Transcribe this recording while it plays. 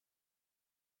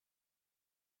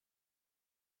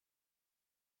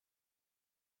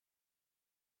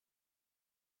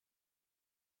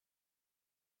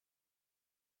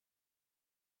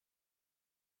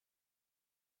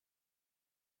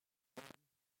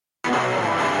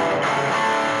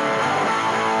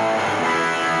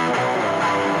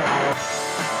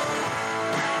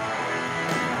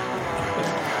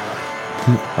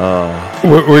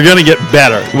We're going to get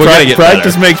better.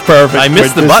 Practice makes perfect. I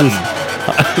missed the button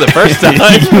the first time.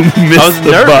 You I was missed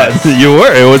the nervous. button. You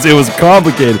were. It was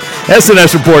complicated.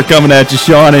 SNS Report coming at you.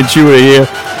 Sean and Chewa here.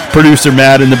 Producer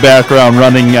Matt in the background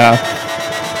running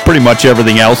pretty much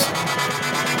everything else.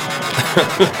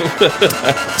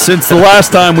 Since the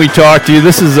last time we talked to you,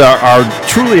 this is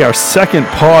truly our second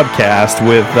podcast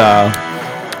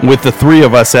with the three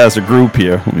of us as a group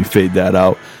here. Let me fade that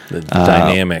out. The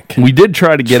dynamic. We did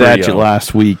try to get trio. at you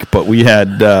last week, but we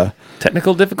had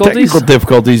Technical difficulties? technical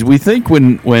difficulties. We think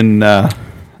when producer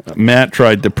Matt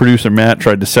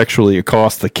tried to sexually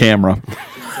accost the camera,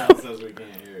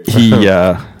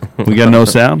 we got no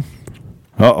sound.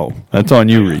 That's on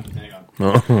you, Reed.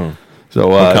 So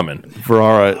We're coming. For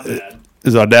our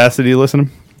is Audacity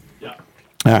listening? Yeah.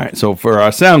 All right. So for our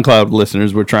SoundCloud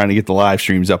listeners, we're trying to get the live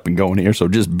streams up and going here. So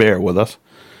just bear with us.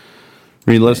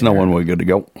 Reed, let us know when we're good to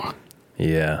go.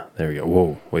 Yeah, there we go.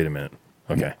 Whoa, wait a minute.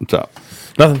 Okay. What's up?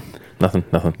 Nothing.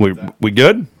 We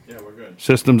good? Yeah, we're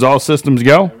good. All systems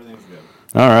go? Everything's good.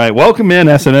 All right. Welcome in,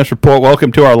 SNS Report.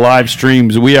 Welcome to our live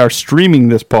streams. We are streaming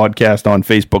this podcast on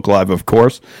Facebook Live, of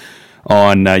course.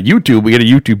 On YouTube, we got a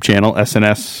YouTube channel,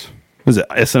 SNS. What is it?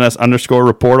 SNS _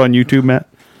 report on YouTube, Matt?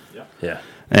 Yeah.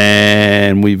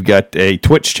 And we've got a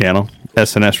Twitch channel,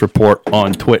 SNS Report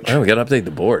on Twitch. Oh, we got to update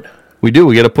the board. We do.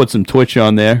 We got to put some Twitch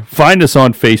on there. Find us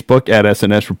on Facebook at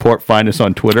SNS Report. Find us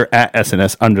on Twitter at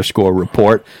SNS _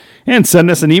 report. And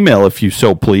send us an email if you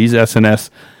so please,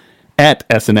 SNS at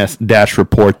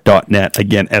sns-report.net.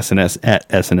 Again, SNS at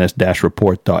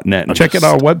sns-report.net. And check out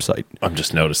our website. I'm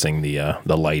just noticing the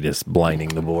light is blinding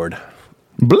the board.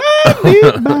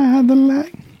 Blinded by the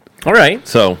light. All right,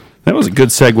 so That was a good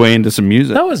segue into some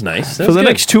music. that was nice. That For was the good.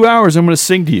 next 2 hours, I'm going to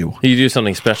sing to you. You do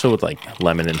something special with like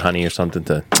lemon and honey or something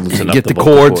to loosen up Get the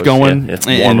vocal chords going, Yeah, it's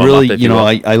and warm 'em really, up, if you know,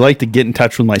 will. I like to get in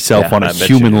touch with myself Yeah, on a I bet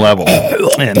human you do. level,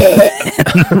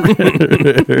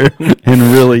 and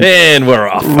really, And we're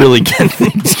off. really get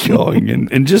things going.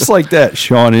 And just like that,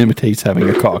 Sean imitates having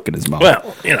a cock in his mouth.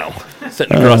 Well, you know,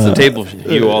 sitting across the table from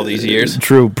you all these years.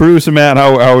 True. Producer Matt,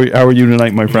 how are you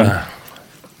tonight, my friend?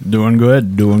 Doing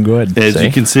good. As See?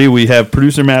 you can see, we have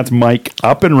producer Matt's mic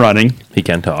up and running. He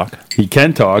can talk. He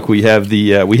can talk. We have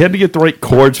the we had to get the right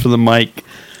cords for the mic.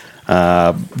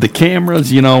 The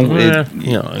cameras, you know,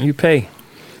 You know, you pay.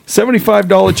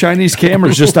 $75 Chinese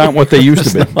cameras just aren't what they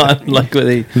used to be. Not like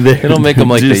they don't make them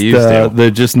like just, they used to.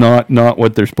 They're just not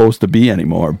what they're supposed to be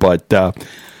anymore. But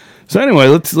so anyway,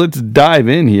 let's dive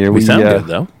in here. We sound good,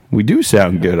 though. We do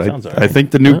sound good. sounds all I right.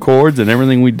 think the new chords and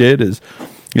everything we did is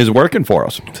working for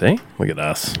us. See, look at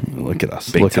us. Look at us.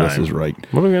 Big Look at us time. is right.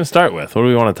 What are we going to start with? What do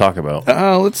we want to talk about?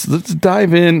 Let's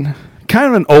dive in. Kind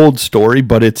of an old story,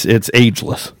 but it's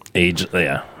ageless. Age,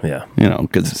 yeah. You know,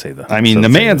 because Say that. I mean, So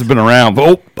the say man's this. been around.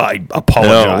 Oh, I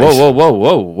apologize.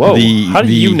 Whoa. How do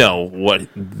The- you know what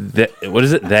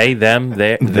is it? They, them,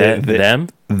 them?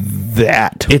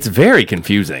 That. It's very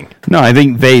confusing. No, I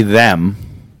think they them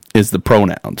is the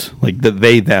pronouns, like the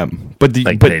they them. But the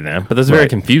Like but, they, them. But that's very right.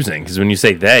 confusing because when you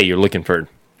say they, you're looking for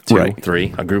two, Right.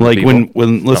 three, a group like of people.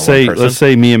 when not one person. let's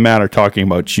say me and Matt are talking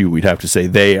about you, we'd have to say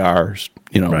they are,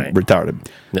 you know, Right. retarded.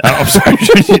 Yeah. I'm sorry,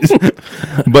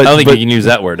 but I don't think you can use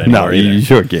that word anymore. no, you either.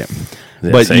 sure can't.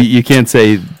 Yeah, But say- you can't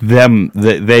say them,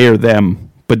 they or them.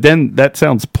 But then that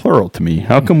sounds plural to me.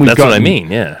 How come That's what I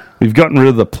mean. Yeah. We've gotten rid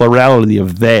of the plurality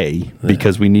of they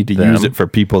because we need to them. use it for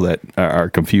people that are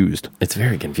confused. It's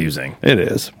very confusing. It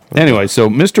is. Anyway, so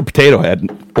Mr. Potato Head,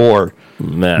 or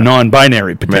Man.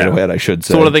 non-binary Potato Man. Head, I should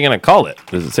say. So what are they going to call it?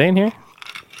 Does it say in here?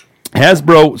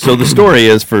 Hasbro. So the story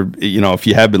is, for you know, if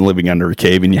you have been living under a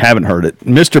cave and you haven't heard it,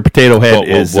 Mr. Potato Head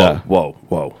is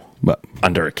whoa. but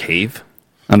Under a cave?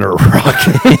 under a rock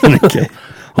in a cave.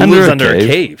 Who lives under a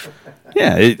cave?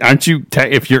 Yeah, aren't you?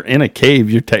 If you're in a cave,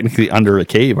 you're technically under a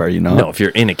cave, are you not? No, if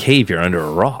you're in a cave, you're under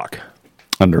a rock.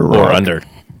 under a Or rock. under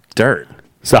dirt.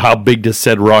 So how big does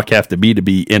said rock have to be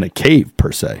in a cave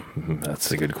per se? That's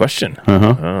a good question.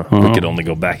 We could only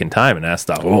go back in time and ask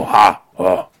that.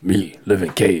 Me live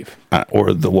in cave.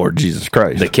 Or the Lord Jesus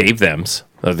Christ? The cave thems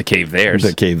or the cave theirs.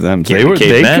 The cave them. Can't They be were. They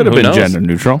cavemen, could have who been knows? gender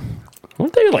neutral.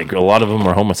 Weren't they like a lot of them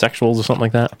were homosexuals or something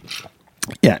like that?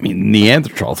 Yeah, I mean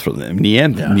Neanderthals for them.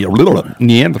 Neanderthals.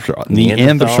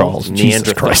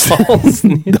 Jesus Christ.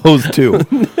 Neanderthals. Those two.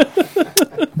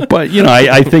 But you know,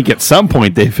 I think at some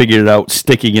point they figured out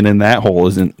sticking it in that hole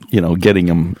isn't, you know, getting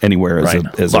them anywhere as Right.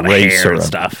 a Lot of race hair or and a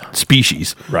stuff.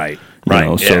 species. Right. You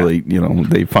know, so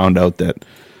they found out that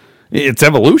it's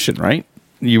evolution, right?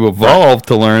 You evolve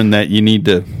to learn that you need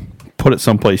to put it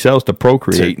someplace else to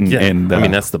procreate, and I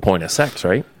mean that's the point of sex,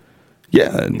 right?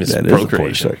 yeah, It's that is the point of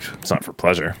procreation. sex. It's not for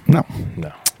pleasure. No,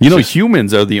 No. You know,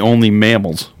 humans are the only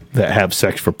mammals that have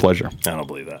sex for pleasure. I don't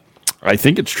believe that. I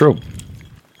think it's true.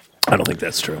 I don't think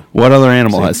that's true. What other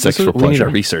animal has sex for We need pleasure?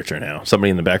 a researcher now. Somebody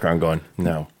in the background going,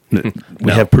 no.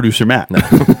 We have producer Matt.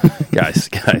 guys,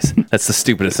 that's the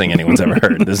stupidest thing anyone's ever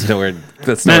heard. That's nowhere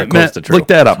close Matt, to true. look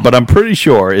that up. But I'm pretty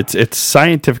sure it's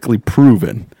scientifically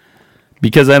proven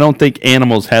because I don't think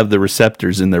animals have the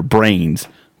receptors in their brains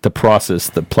to process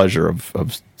the pleasure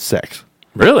of sex.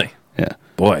 Really? Yeah.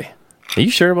 Boy, are you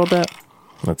sure about that?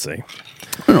 Let's see.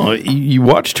 I don't know. You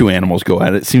watch two animals go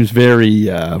at it. It seems very...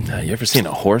 You ever seen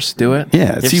a horse do it? Yeah, it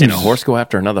You ever seems- seen a horse go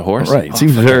after another horse? Right. It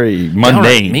seems very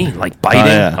mundane. Mean, like biting?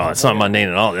 yeah. Oh, it's not mundane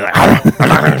at all. They're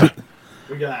like,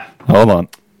 Hold on.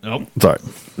 Nope. Sorry.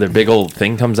 their big old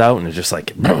thing comes out and it's just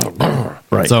like,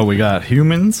 Right. So we got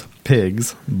humans,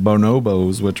 pigs,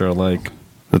 bonobos, which are like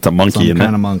That's a monkey, some isn't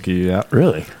kind it? of monkey, yeah,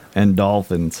 really? and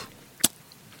dolphins,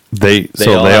 They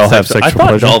all have sex I for thought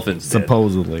pleasure. dolphins did.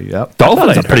 supposedly. Yep. Dolphins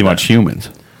I'd are pretty heard much that. humans.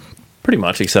 Pretty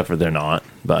much, except for they're not.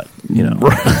 But, you know.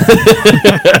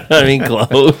 I mean,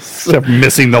 close. Except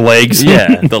missing the legs.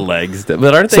 Yeah, the legs.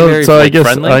 But aren't they So, very so I like, guess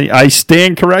friendly? I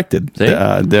stand corrected. See?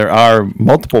 There are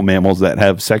multiple mammals that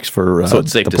have sex for. So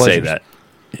it's safe the to say pleasures.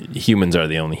 that humans are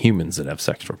the only humans that have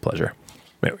sex for pleasure.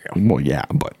 There we go. Well, yeah,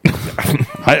 but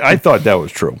I thought that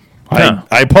was true. Yeah.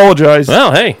 I apologize.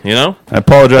 Well, hey, you know, I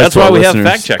apologize. that's to why our we have listeners.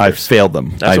 fact checkers. I failed them.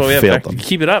 that's why we I have failed fact. them.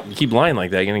 Keep it up. You keep lying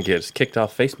like that, you're going to get kicked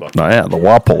off Facebook. Oh yeah, the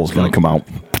WAPOL is going to come out.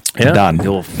 Yeah, Done. the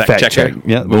old fact checker. check.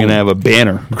 Yeah, we're going to have a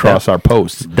banner across our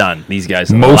posts. Done. These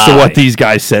guys Most lie. of what these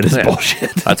guys said is Yeah.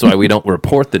 bullshit. That's why we don't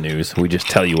report the news. We just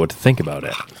tell you what to think about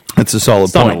it. That's a solid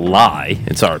It's not a point. lie.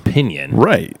 It's our opinion.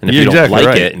 Right. And if You're you don't exactly like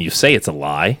right. it and you say it's a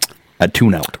lie, A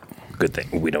tune out. good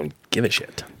thing. We don't give a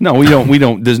shit. No, we don't. We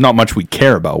don't. There's not much we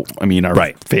care about. I mean, our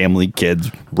Right. family,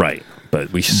 kids. Right.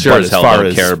 But we sure But as as hell far don't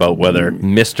as- care about whether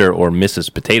Mr. or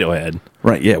Mrs. Potato Head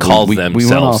Right. Yeah. calls we went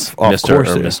themselves off Mr. course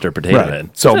or there. Mr. Potato Right. Head.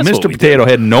 So That's what Mr. we Potato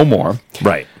Head, no more.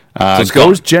 Right. So it's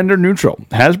goes gone. gender neutral.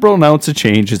 Hasbro announced a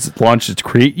change. It's launched its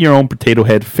Create Your Own Potato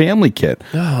Head family kit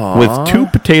with 2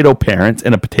 potato parents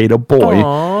and a potato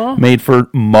boy made for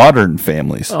modern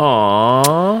families.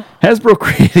 Aww. Hasbro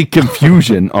created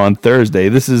confusion on Thursday.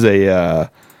 This is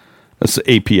this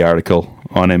AP article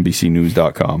on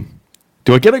NBCnews.com.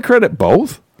 Do I get a credit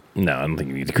both? No, I don't think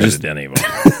you need to credit any of them.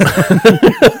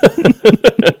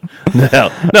 no,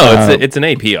 it's an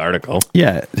AP article.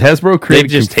 Yeah, Hasbro They've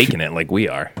created just taken it like we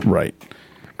are. Right.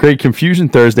 Created confusion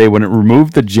Thursday when it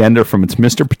removed the gender from its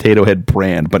Mr. Potato Head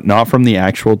brand, but not from the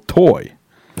actual toy.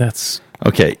 That's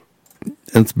Okay,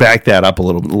 let's back that up a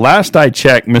little bit. Last I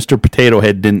checked, Mr. Potato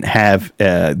Head didn't have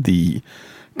the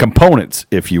components,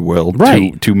 if you will,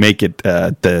 Right. to make it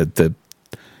the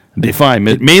define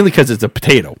mainly because it's a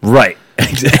potato. right.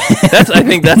 I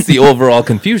think that's the overall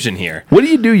confusion here. What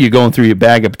do? You're going through your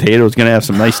bag of potatoes, going to have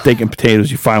some nice steak and potatoes.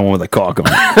 You find one with a cock on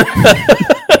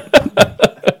it.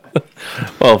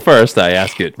 Well, first I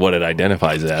ask it what it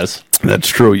identifies as. That's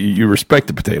true. You respect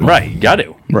the potato, Right, you got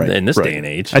to. Right In this right. day and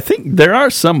age. I think there are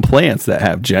some plants that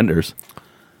have genders.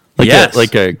 Like Yes.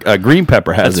 a green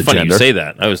pepper has That's a funny gender. you say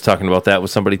that. I was talking about that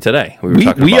with somebody today. We were We,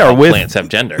 talking we about are how with plants have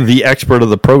gender. the expert of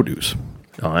the produce.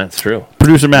 Oh, that's true.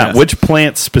 Producer Matt, Yes. which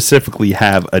plants specifically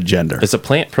have a gender? Is a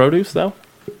plant produce though?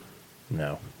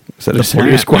 No. Is that a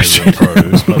serious Plant is question?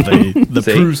 produce, but the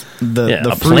See? fruit, the Yeah,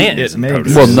 a fruit plant it isn't makes.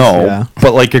 produce. Well, no, Yeah.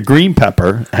 but like a green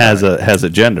pepper has a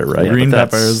gender, right? Green But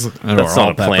peppers. That's or not all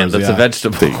a plant. peppers, That's yeah. a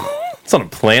vegetable. It's not a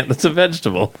plant. That's a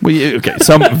vegetable. Okay,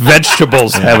 some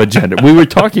vegetables have a gender. We were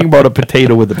talking about a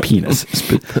potato with a penis.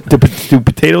 Do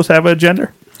potatoes have a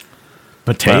gender?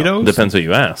 Potatoes? Well, depends what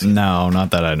you ask. No, not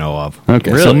that I know of.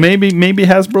 Okay, so Really? maybe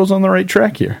Hasbro's on the right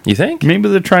track here. You think? Maybe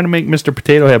they're trying to make Mr.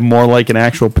 Potato Head more like an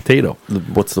actual potato.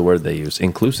 What's the word they use?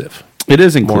 Inclusive. It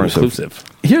is More inclusive. inclusive.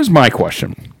 Here's my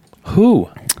question. Who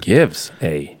gives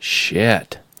a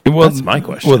shit? Well, That's my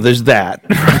question. Well, there's that.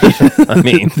 I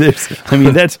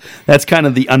mean, That's kind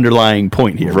of the underlying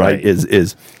point here, right? Right.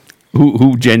 Is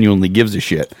who genuinely gives a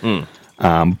shit.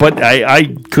 But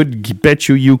I could bet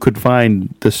you could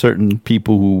find the certain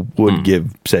people who would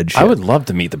give said shit. I would love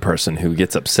to meet the person who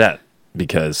gets upset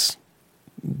because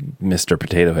Mr.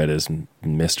 Potato Head is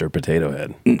Mr. Potato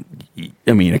Head.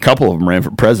 I mean, a couple of them ran for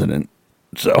president.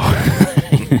 So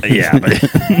Yeah,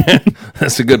 but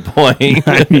that's a good point.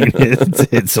 I mean,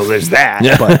 so there's that.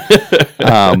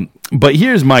 But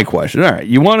here's my question. All right,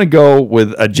 you want to go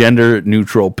with a gender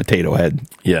neutral potato head?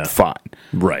 Yeah. Fine.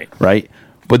 Right. Right.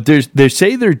 But they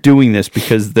say they're doing this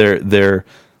because they're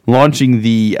launching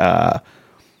the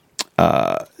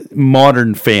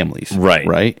modern families. Right.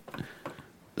 Right.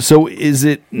 So is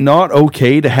it not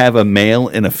okay to have a male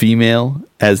and a female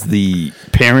as the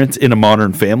parents in a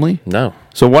modern family? No.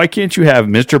 So why can't you have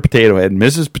Mr. Potato Head,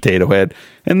 Mrs. Potato Head,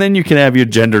 and then you can have your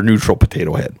gender neutral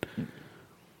potato head?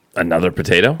 Another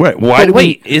potato? Right. Why But do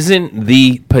wait, isn't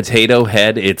the potato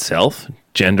head itself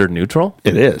gender neutral?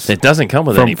 It is. It doesn't come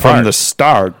with any from part. the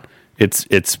start.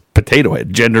 It's potato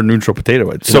head, gender neutral potato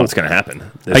head. So what's going to happen?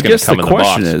 It's I gonna guess come the in the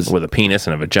question box is with a penis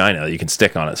and a vagina that you can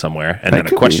stick on it somewhere, and That then a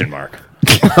could question be. mark.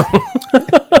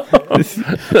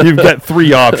 you've got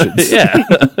three options. Yeah.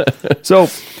 So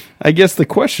I guess the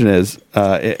question is,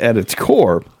 at its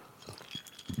core,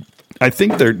 I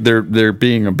think they're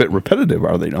being a bit repetitive,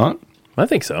 are they not? I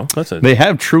think so. They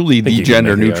have truly you the can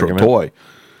gender make the neutral argument. toy.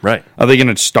 Right. Are they going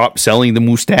to stop selling the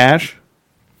mustache?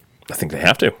 I think they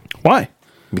have to. Why?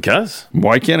 Because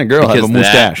Why can't a girl have a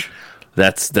mustache?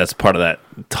 That's part of that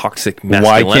toxic Why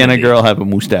masculinity. can't a girl have a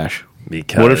mustache?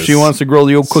 Because What if she wants to grow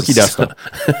the old cookie duster?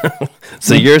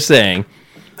 So you're saying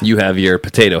you have your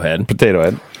potato head Potato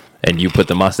head. and you put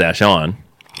the mustache on,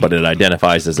 but it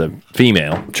identifies as a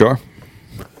female. Sure.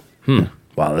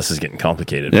 Wow, this is getting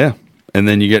complicated. Yeah. And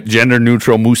then you get gender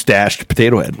neutral mustached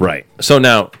potato head. Right. So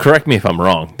now, correct me if I'm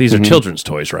wrong. These are children's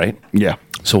toys, right? Yeah.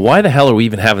 So why the hell are we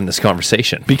even having this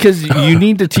conversation? Because you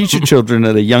need to teach your children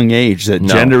at a young age that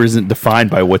gender isn't defined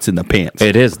by what's in the pants.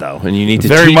 It is though, and you need to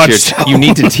Very teach much your, so. you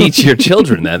need to teach your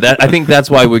children that. I think that's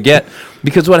why we get,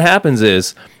 because what happens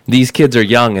is these kids are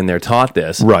young and they're taught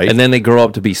this, Right. And then they grow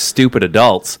up to be stupid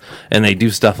adults and they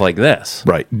do stuff like this.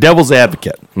 Right. Devil's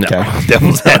advocate. No. Okay.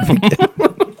 Devil's advocate.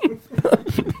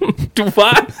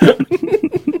 What?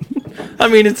 I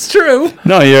mean, it's true.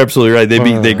 No, you're absolutely right.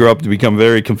 They grow up to become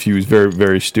very confused, very,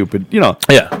 very stupid. You know.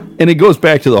 Yeah. And it goes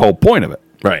back to the whole point of it.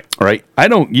 Right. Right?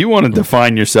 You want to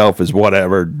define yourself as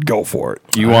whatever, go for it.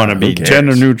 You want to be who cares?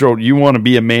 gender neutral, you want to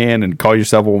be a man and call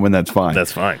yourself a woman, that's fine.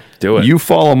 That's fine. Do it. You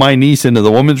follow my niece into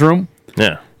the women's room,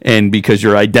 Yeah. and because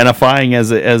you're identifying as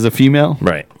a female,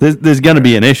 Right. there's going to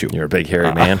be an issue. You're a big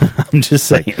hairy man. I'm just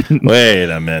saying.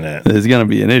 Wait a minute. There's going to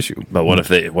be an issue. But what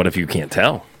if you can't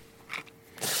tell?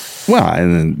 Well,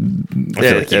 and then I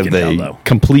feel like you have can they tell, though.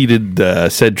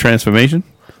 completed said transformation?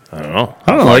 I don't know.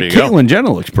 I don't know. How far Like do you go? Caitlyn Jenner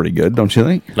looks pretty good, don't you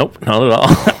think? Nope, not at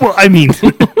all. Well, I mean,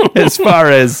 as far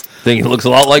as I think it looks a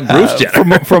lot like Bruce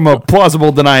Jenner. from a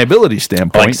plausible deniability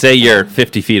standpoint, Like, say you're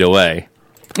 50 feet away,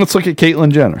 let's look at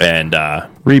Caitlyn Jenner. and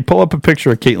Reed, pull up a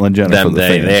picture of Caitlyn Jenner for them the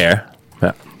they fans. there.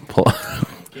 Yeah. Pull-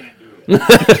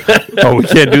 Oh, we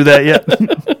can't do that yet.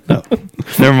 No,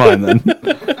 never mind then.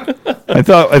 I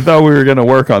thought we were going to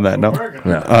work on that. No,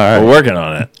 Yeah. We're working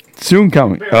on it. soon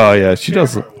coming. Oh yeah, she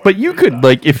does. But you could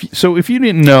if you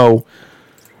didn't know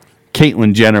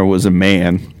Caitlyn Jenner was a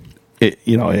man, at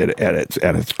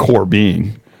its core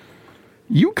being,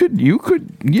 you could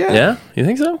Yeah, you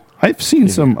think so? I've seen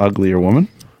some uglier woman,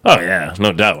 Oh yeah,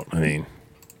 no doubt. I mean,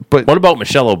 but what about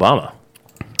Michelle Obama?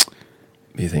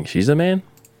 Do you think she's a man?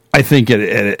 I think at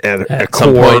a At core,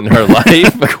 some point in her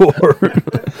life, core.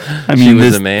 I she mean, was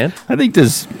there's- a man. I think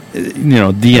there's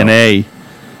DNA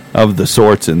of the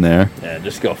sorts in there. Yeah,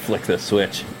 just go flick the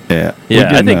switch. Yeah,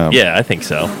 Yeah, I think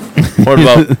so. What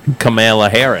about Kamala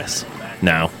Harris?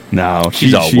 No. No,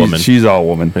 She's all woman. She's all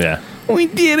woman. Yeah. We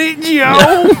did it,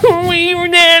 Joe. We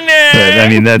did it. I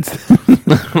mean, that's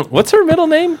What's her middle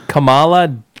name?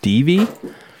 Kamala Devi?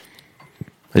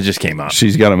 It just came up.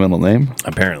 she's got a middle name,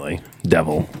 Apparently.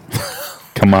 Devil.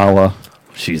 Kamala.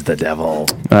 She's the devil.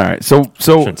 All right, so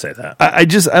Shouldn't say that. I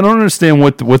don't understand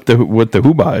what the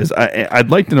hoobah is. I'd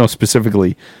like to know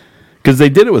specifically because they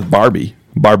did it with Barbie.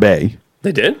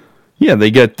 They did? Yeah,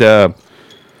 they get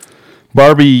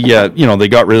Barbie. They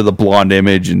got rid of the blonde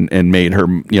image and made her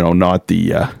not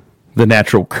the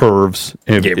natural curves,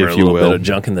 if Gave her a you little will. bit of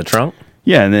junk in the trunk.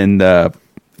 Yeah, and then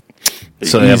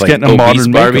So they have he's like getting a obese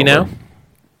modern Barbie makeover. now?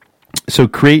 So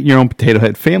create your own potato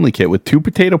head family kit with 2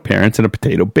 potato parents and a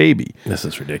potato baby. This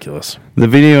is ridiculous. The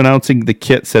video announcing the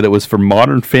kit said it was for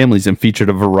modern families and featured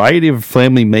a variety of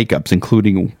family makeups,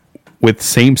 including with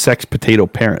same-sex potato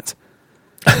parents.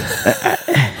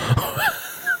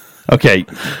 Okay,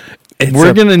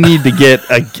 we're going to need to get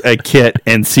a kit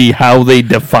and see how they I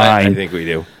define. think we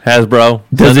do. Hasbro,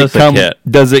 Does send it us a come? kit.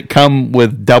 Does it come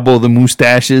with double the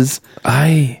mustaches?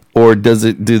 Or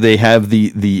do they have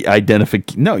the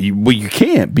identification? No, you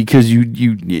can't because the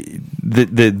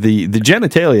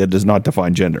genitalia does not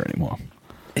define gender anymore.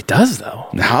 It does though.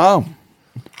 No.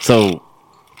 So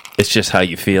it's just how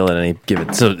you feel at any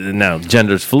given. So now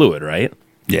gender's fluid, right?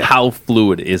 Yeah. How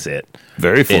fluid is it?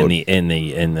 Very fluid.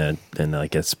 in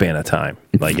like a span of time.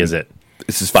 Like is it?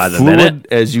 This is by the fluid minute?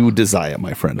 as you desire,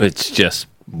 my friend. It's just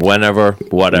whenever,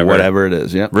 whatever, Whatever it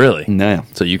is, yeah. Really? No.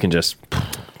 So you can just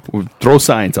Throw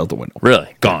science out the window.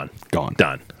 Really? Gone. Gone.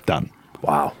 Done.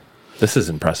 Wow. This is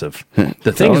impressive. The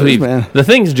it things is, man. the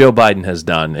things Joe Biden has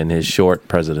done in his short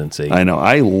presidency. I know.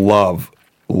 I love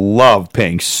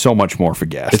paying so much more for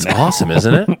gas. It's awesome,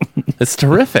 isn't it? It's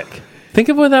terrific. Think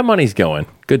of where that money's going.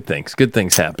 Good things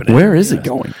happening. Where is it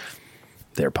going?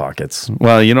 Their pockets.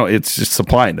 Well, it's just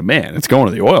supply and demand. It's going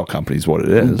to the oil companies. What it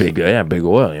is. Big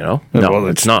oil. No, well,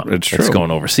 it's not. it's It's true.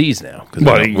 going overseas now because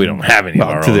Well, we don't have any of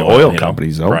our to own the oil you know?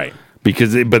 companies, though, Right?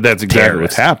 But that's exactly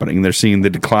what's Terrorists. happening. They're seeing the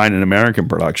decline in American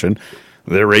production.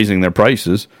 They're raising their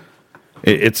prices.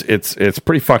 It's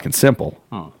pretty fucking simple,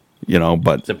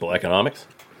 But Simple economics.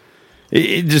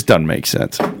 it just doesn't make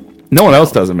sense. No one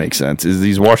else doesn't make sense. Is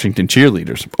these Washington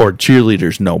cheerleaders or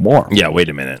cheerleaders no more? Yeah. Wait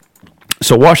a minute.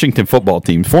 So Washington football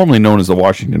team, formerly known as the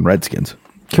Washington Redskins,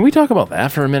 Can we talk about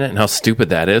that for a minute and how stupid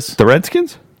that is? the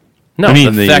Redskins. No, I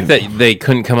mean, the fact that they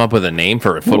couldn't come up with a name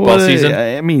for a football season.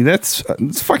 I mean, it's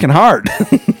fucking hard.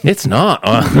 It's not.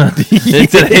 In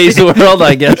today's world,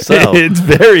 I guess so. It's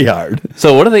very hard.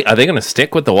 So what are they going to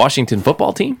stick with the Washington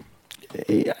football team?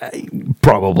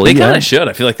 Probably. They kind of should.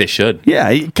 I feel like they should. Yeah,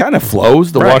 it kind of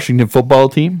flows, the Right. Washington football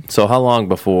team. So how long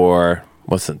before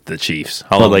what's it, the Chiefs?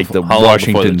 How Or long like before, the how long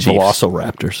before Washington the Chiefs?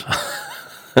 Velociraptors.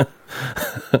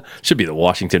 Should be the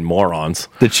Washington Morons.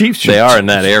 The Chiefs should, They are in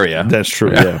that area. That's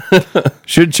true, yeah.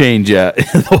 Should change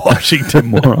the Washington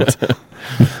Morons.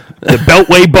 The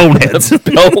Beltway Boneheads.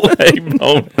 Beltway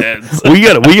Boneheads. we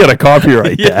got to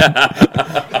copyright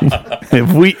that.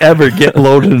 If we ever get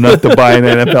loaded enough to buy an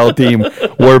NFL team,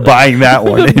 we're buying that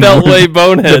one. Beltway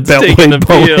Boneheads taking the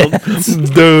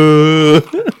field.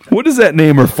 Duh. What does that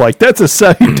name reflect? That's a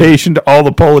salutation to all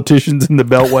the politicians in the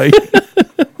Beltway.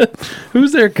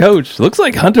 Who's their coach? Looks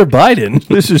like Hunter Biden.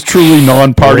 This is truly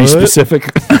non-party What?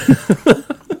 specific.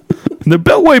 The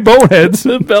Beltway Boneheads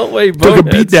The Beltway took a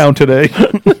Boneheads. beat down today.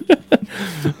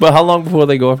 But how long before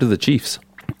they go after the Chiefs?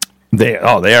 They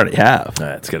already have.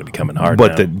 It's going to be coming hard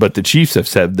But now. the Chiefs have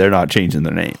said they're not changing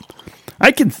their name.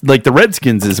 I can the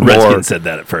Redskins is Redskins more. said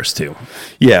that at first, too.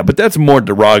 Yeah, but that's more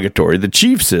derogatory. The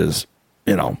Chiefs is,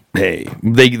 hey,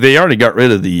 they already got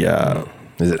rid of the.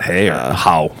 Is it hey or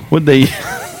how? Would they?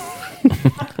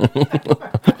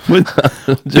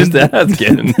 Just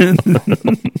asking.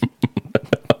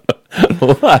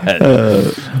 What?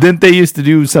 Didn't they used to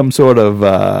do some sort of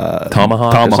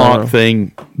Tomahawk or something?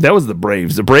 thing? That was the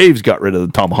Braves. The Braves got rid of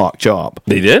the tomahawk chop.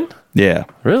 They did? Yeah,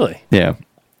 Really? yeah.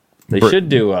 They should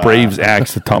do... Braves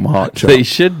axe the tomahawk chop. They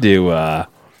should do...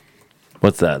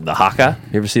 what's that? The haka?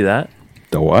 You ever see that?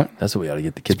 The what? That's what we ought to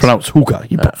get the kids. Pronounced hookah.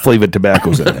 You put flavored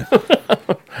tobaccos in it.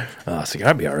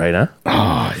 Cigar be all right, huh?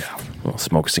 Oh yeah. We'll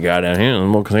smoke a cigar down here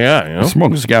and smoke a cigar, you know?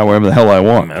 Smoke a cigar wherever the hell I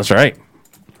want. That's right.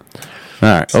 All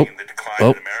right. Oh, The decline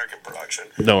oh. in American production.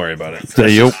 Don't worry about it. There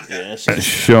you.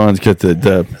 Sean's got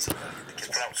the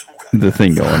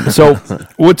thing going. So,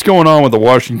 what's going on with the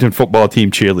Washington football team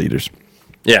cheerleaders?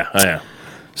 Yeah, oh, yeah.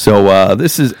 So,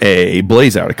 this is a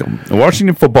Blaze article. The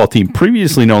Washington football team,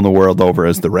 previously known the world over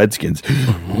as the Redskins,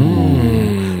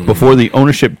 before the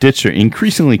ownership ditched their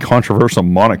increasingly controversial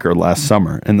moniker last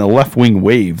summer and the left-wing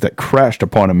wave that crashed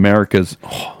upon America's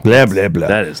blah, blah, blah.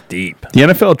 That is deep. The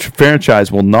NFL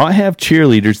franchise will not have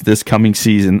cheerleaders this coming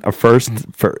season, a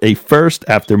first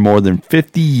after more than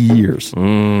 50 years.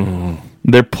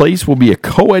 Their place will be a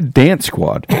co-ed dance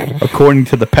squad, according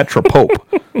to the Petra Pope,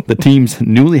 the team's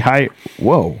newly hired.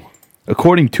 Whoa!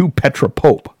 According to Petra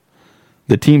Pope,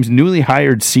 the team's newly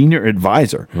hired senior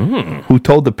advisor, who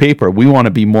told the paper, "We want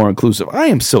to be more inclusive." I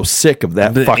am so sick of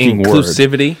that The fucking word.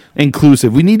 inclusivity.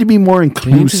 Inclusive. We need to be more We need to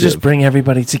inclusive. just bring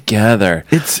everybody together.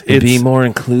 It's- and be it's- more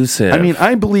inclusive. I mean,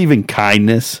 I believe in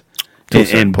kindness To a and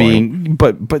certain being,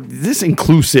 but this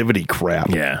inclusivity crap.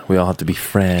 yeah, we all have to be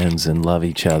friends and love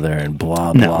each other and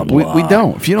blah, No, blah, blah. we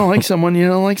don't. If you don't like someone, you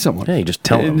don't like someone. Yeah, you just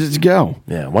tell them. Just go.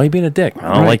 Yeah, why are you being a dick? I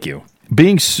don't Right. like you.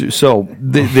 Being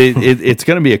it's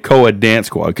going to be a co-ed dance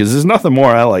squad because there's nothing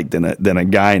more I like than a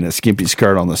guy in a skimpy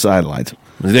skirt on the sidelines.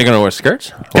 Is they going to wear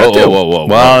skirts? Got to. Well,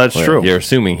 that's Wait, true. You're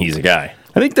assuming he's a guy.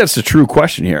 I think that's the true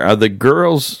question here. Are the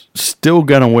girls still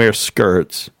going to wear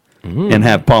skirts and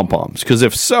have pom-poms? Because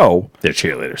if so, They're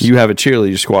cheerleaders. you have a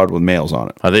cheerleader squad with males on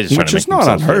it. Are they just trying which to is make not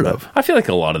themselves unheard look of. good? I feel like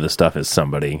a lot of this stuff is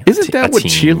somebody. Isn't that what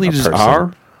cheerleaders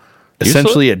are?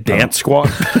 Essentially a dance squad?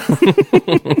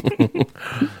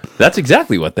 That's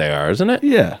exactly what they are, isn't it?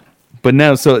 Yeah. But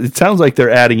now, so it sounds like they're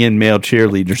adding in male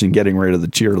cheerleaders and getting rid of the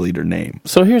cheerleader name.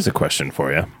 So here's a question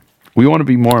for you. We want to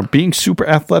be more. Being super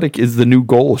athletic is the new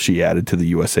goal, she added to the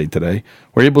USA Today.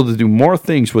 We're able to do more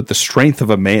things with the strength of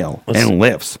a male and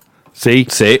lifts. See,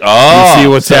 Say, you oh, see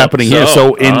what's happening here.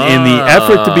 So in the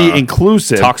effort to be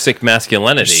inclusive, toxic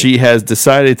masculinity. she has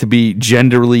decided to be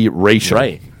genderly racial.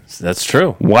 Right. That's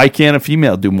true. Why can't a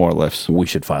female do more lifts? We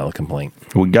should file a complaint.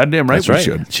 Well, goddamn right That's we right.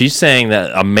 should. She's saying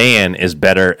that a man is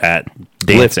better at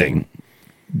dancing.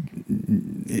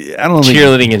 I don't think.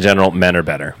 Cheerleading in general, men are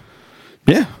better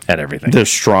Yeah. at everything. They're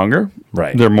stronger.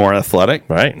 Right. They're more athletic.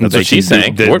 Right. And That's what she's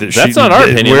saying. That's she- not our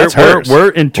opinion. We're, That's hers. we're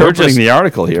interpreting just- the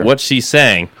article here. What she's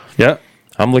saying. Yeah.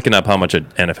 I'm looking up how much an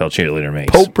NFL cheerleader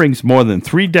makes. Pope brings more than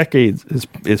 3 decades.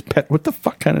 Is what the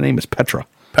fuck kind of name is Petra?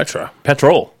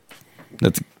 Petrol.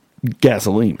 That's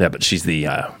gasoline. Yeah, but she's the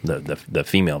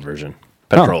female version.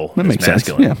 Petrol. Oh, that is makes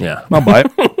masculine. sense. Yeah. I'll buy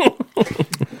it.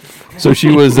 So she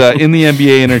was in the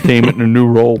NBA entertainment in a new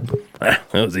role. That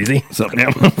was easy. So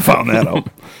yeah, found that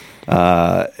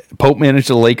out. Pope managed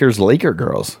the Laker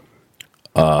girls.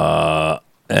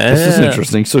 This is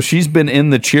interesting. So she's been in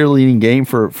the cheerleading game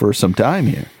for some time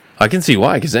here. I can see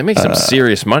why, because that makes some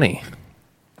serious money.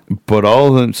 But all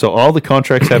of them, so all the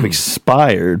contracts have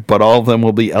expired, but all of them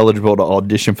will be eligible to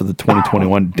audition for the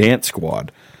 2021 dance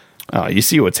squad. You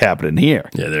see what's happening here.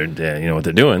 Yeah, you know what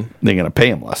they're doing. They're going to pay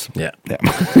them less. Yeah.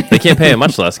 They can't pay him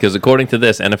much less because according to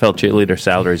this, NFL cheerleader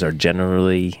salaries are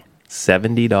generally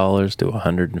 $70 to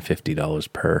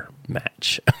 $150 per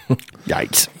match.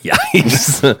 Yikes.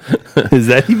 Yikes. Is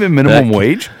that even minimum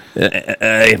wage?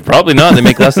 Probably not. They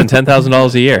make less than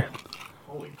 $10,000 a year.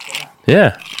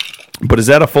 Yeah. But is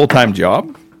that a full-time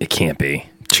job? It can't be.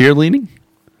 Cheerleading?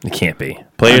 It can't be.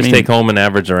 Players I mean- take home an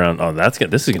average around. Oh,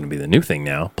 this is going to be the new thing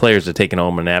now. Players are taking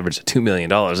home an average of $2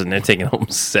 million, and they're taking home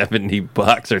 $70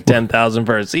 or $10,000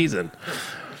 for a season.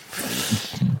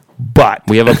 But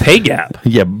We have a pay gap.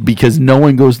 yeah, because no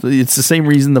one goes. It's the same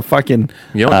reason the fucking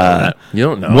You don't know that. You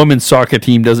don't know. women's soccer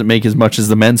team doesn't make as much as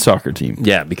the men's soccer team.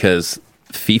 Yeah, because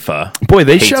FIFA. Boy,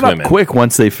 they hates shut up women. quick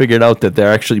once they figured out that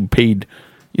they're actually paid.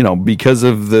 Because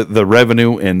of the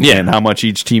revenue and how much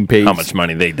each team pays. How much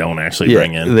money they don't actually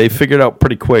bring in. They figured out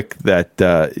pretty quick that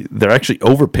they're actually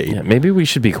overpaid. Yeah, maybe we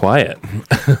should be quiet.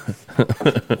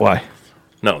 Why?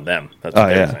 No, them. That's what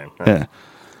they're saying. Yeah.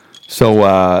 So,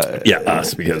 Yeah,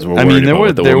 us, because we're I worried mean, about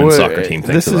what the women's soccer team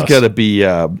thinks This of has us. got to be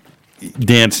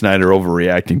Dan Snyder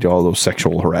overreacting to all those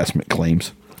sexual harassment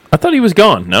claims. I thought he was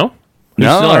gone, no? He's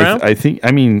No, still around? I think.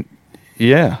 I mean,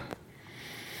 yeah.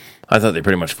 I thought they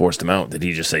pretty much forced him out. Did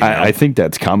he just say no? I think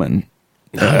that's coming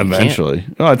eventually.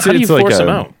 Oh, it's How do you like force him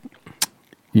out?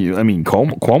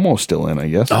 Cuomo's still in, I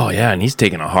guess. Oh, yeah, and he's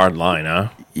taking a hard line, huh?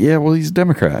 Yeah, well, he's a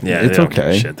Democrat. Yeah, it's they don't give a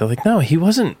okay. shit. They're like, no,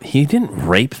 he didn't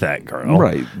rape that girl.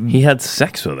 Right. He had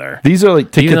sex with her. These are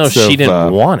like tickets Even though she of,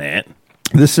 didn't want it.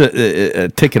 This is a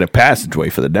ticket of passageway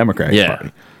for the Democratic Yeah.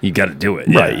 Party. You got to do it.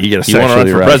 Right, Yeah. you gotta You want to run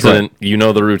sexually for harass, president, you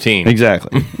know the routine.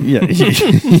 Exactly. Yeah,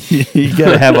 you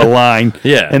got to have a line.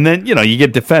 Yeah. and then you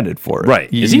get defended for it.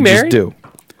 Right. You, Is he you married? Just do.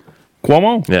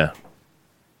 Cuomo? Yeah.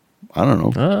 I don't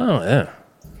know. Oh, yeah.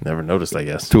 Never noticed, I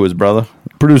guess. To his brother,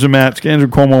 producer Matt. Is Andrew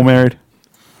Cuomo married?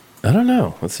 I don't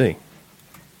know. Let's see.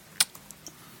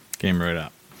 Came right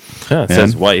up. Yeah, it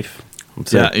says wife.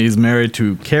 Let's see. Yeah, he's married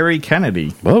to Carrie Kennedy.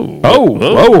 Whoa.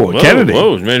 Whoa, Kennedy.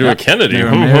 Whoa, he's married to a Kennedy. They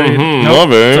were married. Love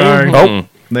it. Sorry. Oh,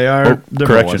 They are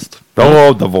divorced.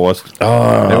 correction. Divorced. They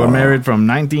were married from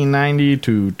 1990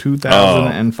 to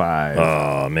 2005.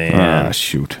 Oh, man. Ah,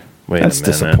 shoot. Wait That's a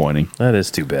minute. disappointing. That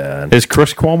is too bad. Is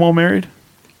Chris Cuomo married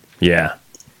Yeah.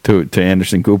 to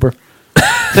Anderson Cooper?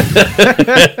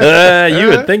 You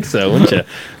would think so, wouldn't you?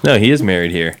 No, he is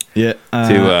married here. Yeah,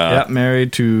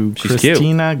 married to she's cute.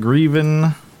 Christina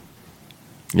Grieven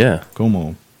Yeah.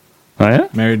 Como. Oh yeah.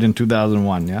 Married in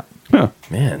 2001. Yeah. Huh.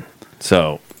 Man.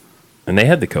 So, and they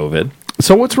had the COVID.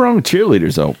 So what's wrong with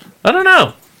cheerleaders though? I don't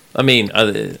know. I mean,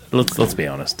 let's be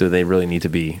honest. Do they really need to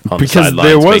be on Because the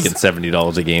there sidelines was- making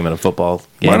 $70 a game in a football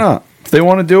game? Why not? If they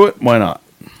want to do it, why not?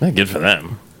 Yeah, good for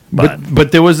them. But,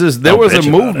 But there was a Don't bitch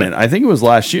about movement. I think it was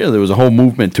last year. There was a whole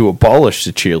movement to abolish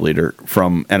the cheerleader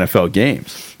from NFL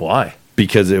games why?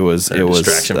 because it was A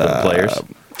distraction for the players.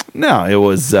 No, it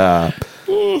was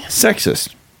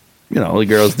sexist. The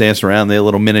girls dancing around their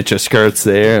little miniature skirts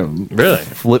there, Really?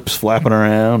 flips flapping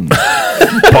around,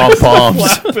 pom poms.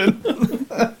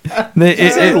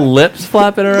 Lips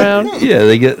flapping around? Yeah,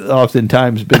 they get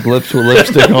oftentimes big lips with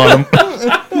lipstick on them.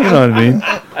 You know what I mean?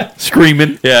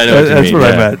 Screaming. Yeah, I know what you That's mean. what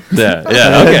yeah. I meant.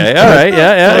 Yeah. Okay. All right.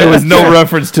 Yeah. There was no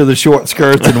reference to the short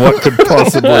skirts and what could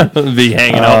possibly be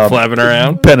hanging out, flapping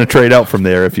around. penetrate out from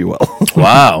there, if you will.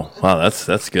 Wow.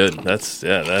 That's good. That's.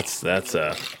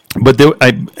 But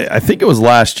I think it was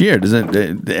last year.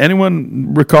 Did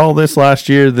anyone recall this last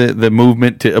year? The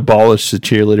movement to abolish the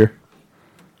cheerleader.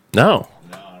 No.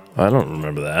 I don't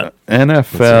remember that.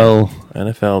 NFL.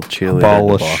 NFL cheerleader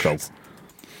Abolish. debacle.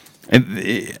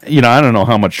 And, I don't know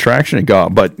how much traction it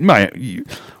got, but when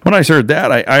I heard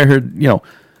that, I heard,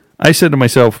 I said to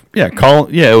myself,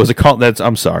 it was a call.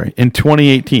 I'm sorry, in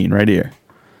 2018, right here.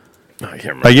 I can't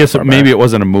remember. I guess maybe it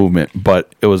wasn't a movement,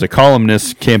 but it was a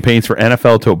columnist campaigns for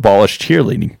NFL to abolish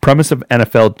cheerleading. Premise of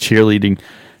NFL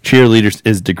cheerleaders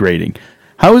is degrading.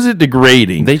 How is it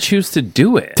degrading? They choose to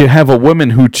do it. To have a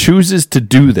woman who chooses to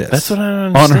do this. That's what I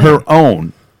don't on understand. her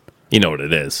own. You know what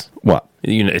it is? What?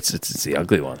 It's the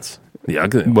ugly ones. The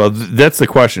ugly. Well, that's the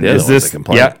question. They're Is the ones this? that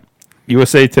complain. Yeah.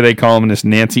 USA Today columnist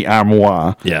Nancy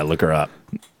Armour. Yeah, look her up.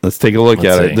 Let's take a look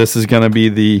Let's at see. it. This is going to be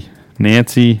the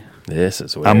Nancy This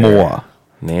is where Armour.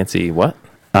 Nancy what?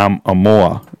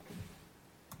 Armour.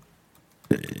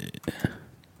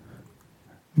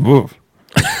 Woof.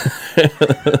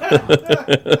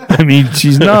 I mean,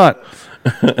 she's not.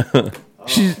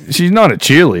 She's not a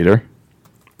cheerleader,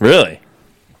 Really?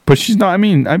 but she's not. I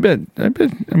mean, I bet. I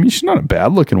mean, she's not a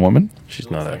bad-looking woman. She's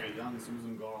not a.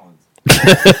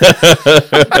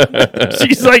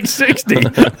 She's like 60.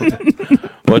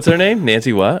 What's her name?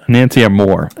 Nancy what? Nancy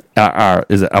Armour.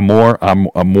 Is it Armour?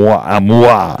 Armour.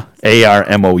 Armour.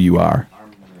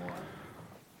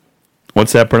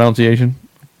 What's that pronunciation?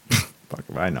 Fuck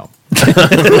if I know.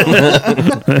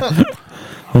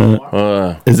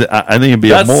 Is it? I think it'd be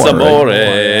That's Armour. amore.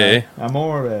 Right?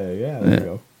 Amore. Yeah, there you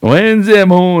go. When the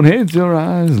moon hits your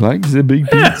eyes like the big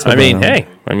pizza. I mean, bun.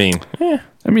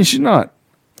 I mean, she's not.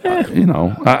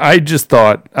 I just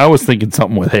thought I was thinking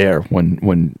something with hair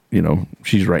when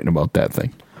she's writing about that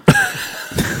thing.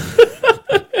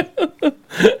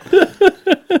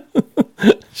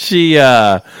 She she's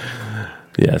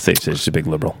a big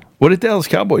liberal. What did Dallas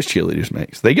Cowboys cheerleaders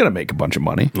make? They got to make a bunch of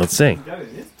money. Let's see. Oh,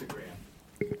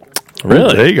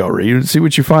 Really? there you go, Reed. See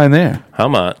what you find there. How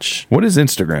much? What is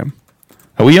Instagram?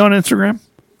 Are we on Instagram?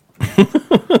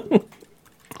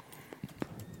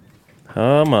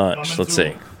 How much? Let's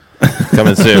see.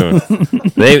 Coming soon.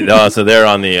 They're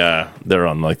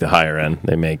on like the higher end.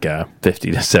 They make $50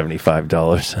 to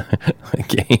 $75 a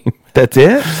game. That's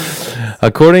it?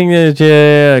 According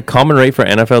to common rate for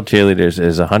NFL cheerleaders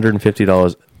is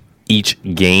 $150 each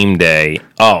game day.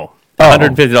 Oh,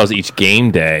 $150 each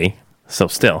game day. So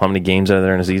still, how many games are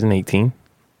there in a season? 18?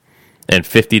 And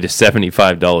 $50 to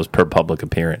 $75 per public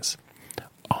appearance.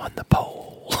 On the pole.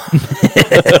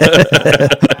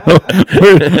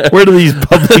 Where do these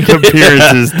public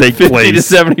appearances take $50 place?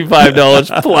 to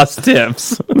 $75 plus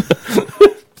tips.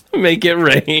 Make it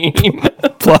rain.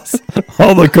 Plus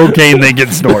all the cocaine they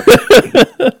can snort.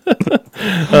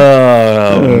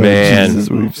 Oh, man.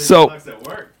 Jesus. So,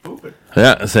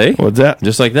 Yeah, see? what's that?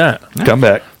 Just like that. Come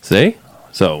back. See?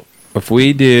 So, if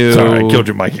we do Sorry, I killed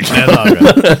your mic again. It's all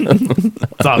good.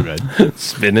 It's all good.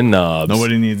 spinning knobs,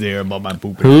 Nobody needs to hear about my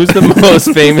pooping. who's the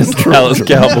most famous Dallas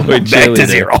Cowboy Back to cheerleader?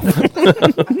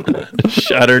 zero.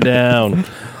 Shut her down.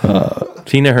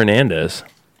 Tina Hernandez.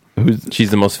 She's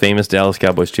the most famous Dallas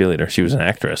Cowboys cheerleader. She was an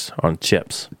actress on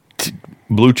Chips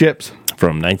Blue chips?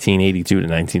 from 1982 to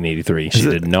 1983. She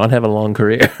did not have a long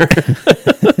career.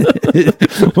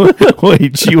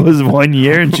 Wait, she was 1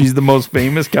 year and she's the most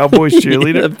famous Cowboys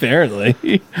cheerleader? Apparently.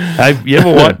 You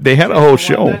ever what? They had a whole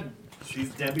show. She's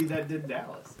Debbie that did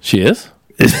Dallas. She is?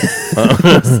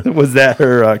 Was that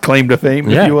her claim to fame,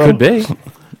 Yeah, if you will? could be. She's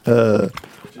the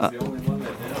only one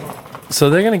that did. So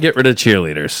they're going to get rid of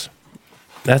cheerleaders.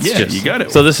 That's Yeah, just you got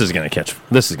it. So this is going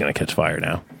to catch fire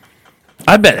now.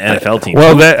 I bet NFL teams.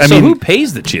 Well, who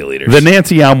pays the cheerleaders? The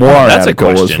Nancy Armour that's a article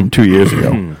was question. from 2 years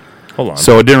ago. Hold on.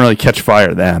 So it didn't really catch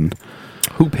fire then.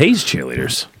 Who pays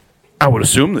cheerleaders? I would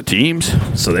assume the teams.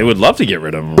 So they would love to get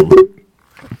rid of them.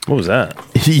 What was that?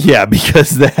 Yeah,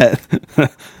 because that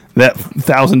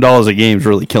 $1,000 a game is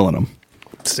really killing them.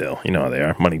 Still, you know how they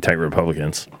are. Money tight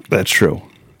Republicans. That's true.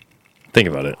 Think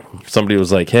about it. If somebody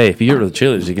was like, hey, if you get rid of the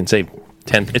cheerleaders, you can save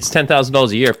it's $10,000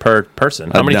 a year per person.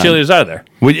 How many done. cheerleaders are there?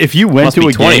 Well, if you went Must to be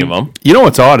a 20 game, of them. you know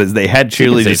what's odd is they had save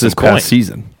cheerleaders some this coin. past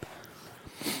season.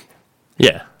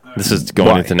 Yeah. This is going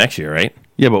Why? into next year, right?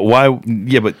 Yeah, but why?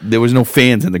 Yeah, but there was no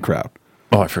fans in the crowd.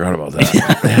 Oh, I forgot about that.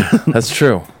 Yeah, that's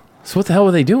true. So what the hell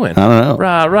were they doing? I don't know.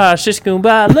 Rah, rah, shish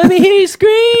kumbah, let me hear you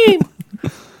scream.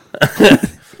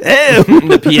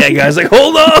 The PA guy's like,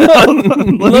 hold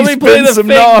on. let me play the some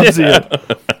fake knobs dad.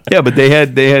 here. Yeah, but they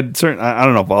had certain. I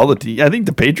don't know if all the teams. I think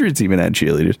the Patriots even had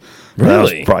cheerleaders. That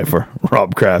was Really? probably for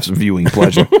Rob Kraft's viewing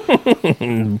pleasure.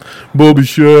 Bobby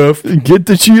Chef, get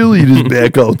the cheerleaders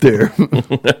back out there.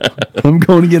 I'm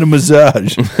going to get a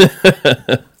massage.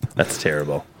 That's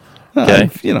terrible. Okay.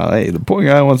 Hey, the poor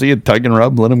guy wants to get tug and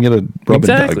rub. Let him get a rub and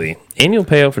Exactly. Annual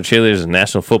payout for cheerleaders in the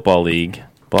National Football League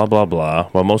blah, blah, blah.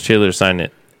 While most cheerleaders sign an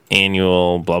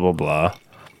annual blah, blah, blah.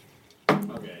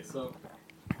 Okay, so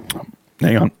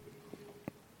Hang on.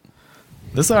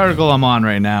 this article I'm on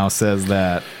right now says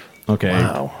that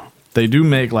Wow. they do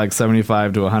make like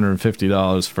 $75 to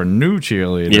 $150 for new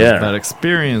cheerleaders, Yeah. but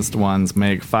experienced ones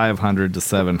make $500 to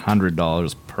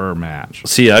 $700 per match.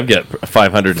 See, I've got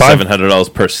 $500 to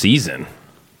 $700 per season.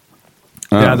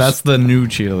 Yeah, that's the new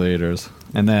cheerleaders,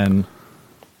 and then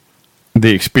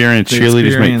The experienced the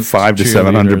cheerleaders make experienced $500 to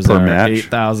 $700 cheerleaders per are match.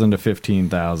 $8,000 to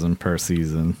 $15,000 per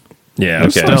season. Yeah, okay.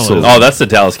 Still- Oh, that's the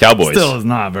Dallas Cowboys. Still is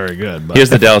not very good, but Here's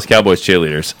the Dallas Cowboys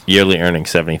cheerleaders. Yearly earnings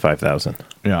 $75,000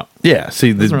 yeah. Yeah,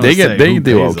 see, Doesn't they really say they who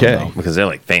do pays them, okay. though. because they're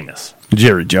like famous.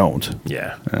 Jerry Jones.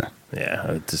 Yeah.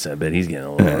 Yeah, I bet he's getting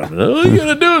a little of it. All you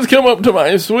gotta do is come up to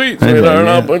my suite, sweetheart, and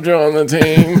I'll put you on the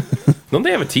team. Don't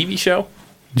they have a TV show?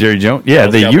 Jerry Jones. Yeah,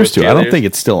 Dallas they Cowboys used to. I don't cheerleaders? think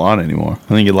it's still on anymore. I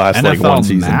think it lasts like one NFL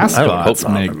season. I would hope mascots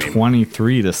not, make I mean.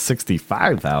 $23,000 to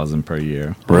 $65,000 per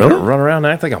year. Really? Run around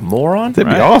and act like a moron?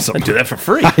 That'd be awesome. I do that for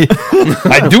free.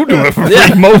 I do it for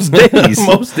free most days.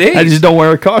 Most days. I just don't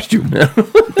wear a costume.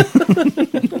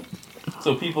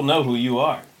 So people know who you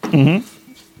are.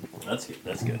 Mm-hmm. That's good.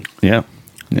 That's good. Yeah.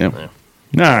 All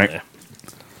right. Yeah.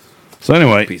 So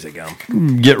anyway, Piece of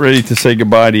gum. get ready to say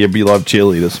goodbye to your beloved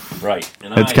cheerleaders. Right.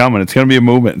 And It's coming. It's going to be a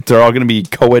movement. They're all going to be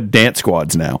co-ed dance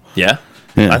squads now. Yeah?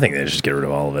 Yeah. I think they just get rid of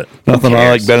all of it. Who Nothing I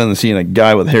cares? like better than seeing a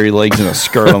guy with hairy legs and a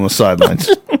skirt on the sidelines.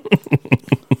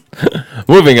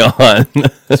 Moving on.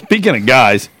 Speaking of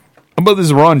guys, how about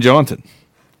this Ron Johnson?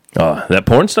 That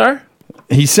porn star?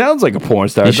 He sounds like a porn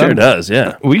star. He sure doesn't does,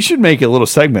 yeah. he? We should make a little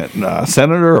segment,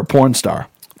 senator or porn star.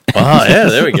 Yeah,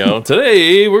 there we go.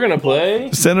 Today, we're going to play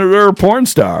Senator or porn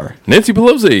star. Nancy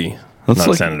Pelosi. Let's Not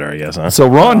look- senator, I guess, huh? So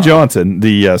Ron Johnson,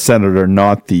 the senator,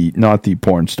 not the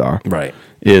porn star, Right.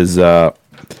 is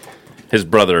His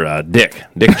brother, Dick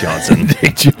Johnson.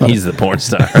 Dick Johnson. He's the porn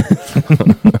star.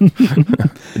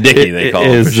 Dickie, they call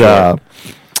him for is short.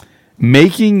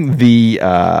 making the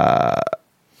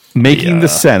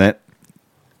Senate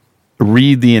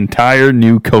read the entire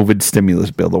new COVID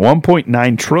stimulus bill, the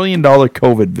 $1.9 trillion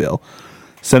COVID bill.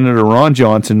 Senator Ron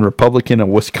Johnson, Republican of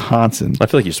Wisconsin. I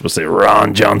feel like you're supposed to say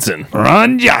Ron Johnson.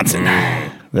 Ron Johnson.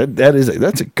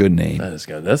 That's a good name. That is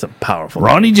good. That's a powerful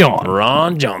Ronnie name. John.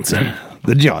 Ron Johnson.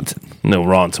 The Johnson. No,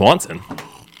 Ron Swanson.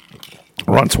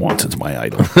 Ron Swanson's my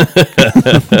idol.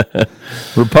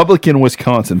 Republican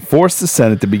Wisconsin forced the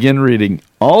Senate to begin reading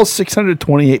all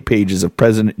 628 pages of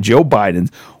President Joe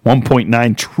Biden's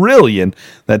 $1.9 trillion,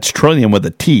 that's trillion with a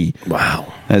T,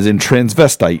 Wow. as in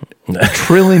transvestite, $1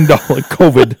 trillion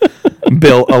COVID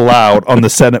bill allowed on the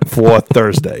Senate floor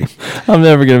Thursday. I'm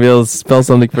never going to be able to spell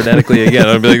something phonetically again.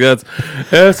 I'll be like,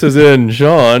 that's S is in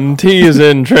Sean, T is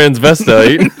in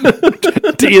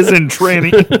transvestite. T is in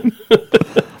tranny.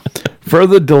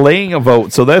 Further delaying a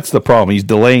vote. So that's the problem. He's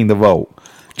delaying the vote.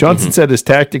 Johnson said his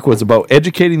tactic was about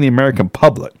educating the American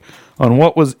public on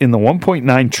what was in the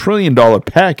 $1.9 trillion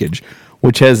package,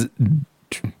 which has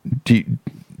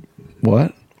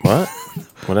what? What?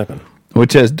 What happened?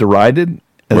 Which has derided.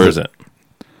 Where is it?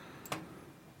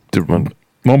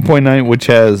 1.9, which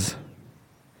has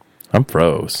I'm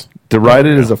froze.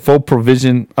 derided as a full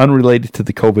provision unrelated to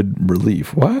the COVID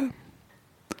relief. What?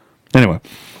 Anyway,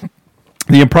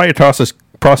 the entire process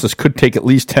could take at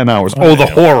least 10 hours. Oh, the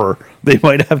horror. They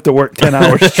might have to work 10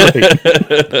 hours straight.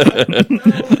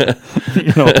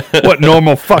 You know, what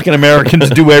normal fucking Americans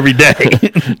do every day.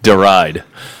 Deride.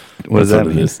 What does that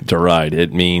mean? Deride.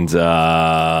 It means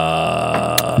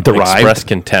Derived? express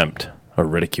contempt or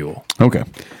ridicule. Okay.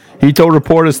 He told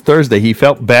reporters Thursday he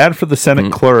felt bad for the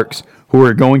Senate clerks who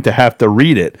were going to have to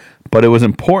read it, but it was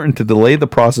important to delay the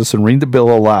process and read the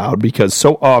bill aloud because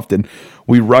so often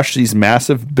we rush these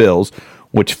massive bills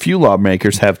which few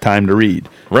lawmakers have time to read.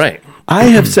 Right. I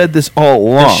have said this all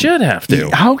along. should have to.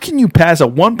 How can you pass a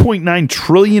 $1.9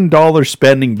 trillion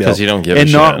spending bill 'Cause you don't give a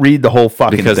and not shit. read the whole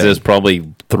fucking Because thing? there's probably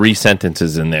 3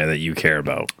 sentences in there that you care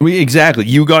about. Exactly.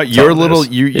 You got all your it little is.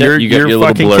 your Yep, you got your your little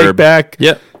fucking blurb. kickback.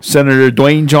 Yep. Senator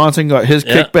Dwayne Johnson got his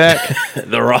kickback.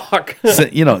 The Rock. So,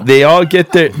 you know, they all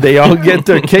get their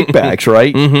kickbacks,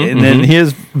 right? And then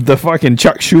here's the fucking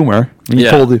Chuck Schumer. He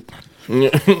Yeah. pulled it.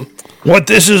 What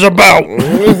this is about.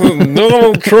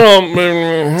 Donald Trump.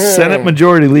 Senate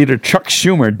Majority Leader Chuck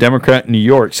Schumer, Democrat in New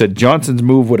York, said Johnson's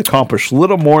move would accomplish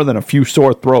little more than a few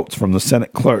sore throats from the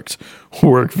Senate clerks who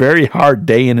work very hard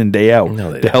day in and day out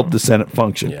No, they to help don't. the Senate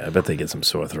function. Yeah, I bet they get some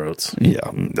sore throats. Yeah.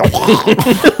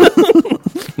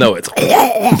 No, it's.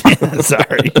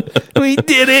 Sorry. We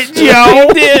did it,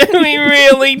 Joe. We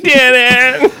really did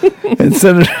it. And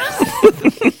Senator...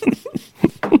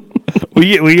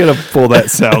 we got to pull that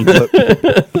sound clip.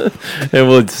 And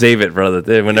we'll save it for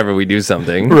whenever we do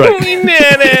something. Right. We did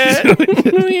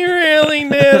it. We really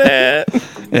did it.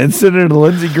 And Senator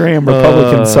Lindsey Graham,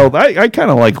 Republican South. I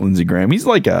kind of like Lindsey Graham. He's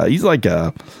like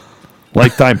a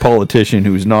lifetime politician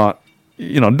who's not,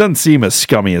 doesn't seem as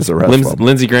scummy as the rest of them.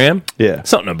 Lindsey Graham? Yeah.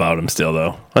 Something about him still,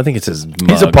 though. I think it's his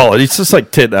mug. He's a politician. He's just like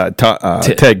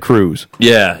Ted Cruz.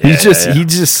 Yeah. He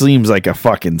just seems like a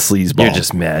fucking sleazeball. You're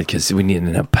just mad because we needed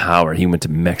enough power. He went to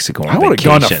Mexico on I would have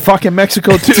gone to fucking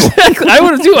Mexico too. I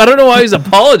would have too. I don't know why he's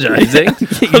apologizing. I would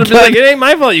have been like, it ain't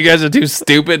my fault. You guys are too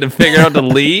stupid to figure out to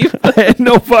leave. I had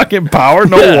no fucking power,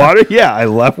 no water. Yeah, I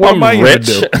left. What am I going rich.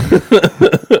 to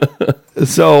do?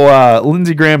 So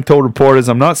Lindsey Graham told reporters,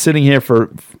 I'm not sitting here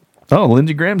for... Oh,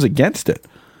 Lindsey Graham's against it.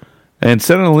 And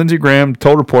Senator Lindsey Graham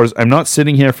told reporters, I'm not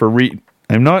sitting here for reading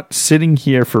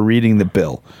the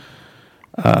bill.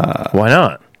 Why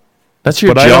not? That's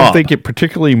your But job. I don't think it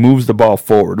particularly moves the ball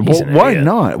forward. He's Well, an why idiot.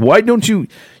 not? Why don't you...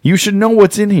 You should know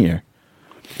what's in here.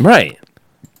 Right.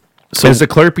 So as the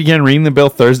clerk began reading the bill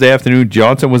Thursday afternoon,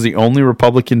 Johnson was the only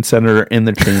Republican senator in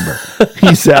the chamber.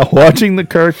 He sat watching the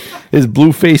clerk, his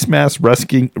blue face mask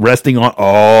resting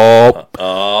on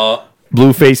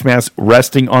blue face mask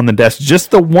resting on the desk.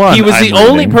 Just the one. He was the I'm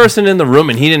only reading. person in the room,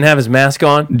 and he didn't have his mask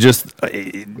on. Just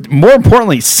more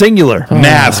importantly, singular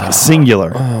mask,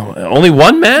 singular. Only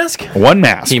one mask? One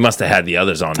mask. He must have had the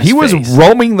others on. He was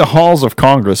roaming the halls of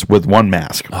Congress with one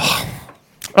mask.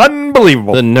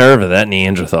 Unbelievable. the nerve of that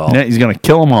Neanderthal. Yeah, he's going to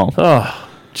kill them all. Oh,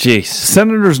 jeez.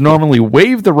 Senators normally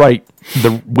waive the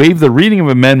reading of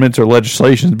amendments or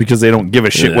legislations because they don't give a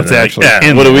shit what's actually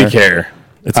in what do there. we care?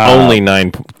 It's only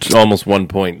almost 1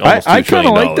 point. Almost I $2 kind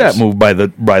of trillion. like that move by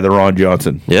the Ron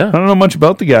Johnson. Yeah. I don't know much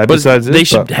about the guy But besides they this,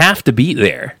 should but have to be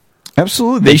there.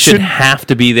 absolutely They should have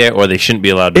to be there, or they shouldn't be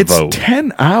allowed to It's vote.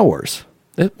 10 hours.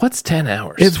 What's 10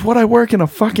 hours? It's what I work in a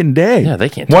fucking day. Yeah, they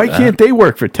can't do Why that. can't they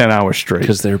work for 10 hours straight?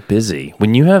 Because they're busy.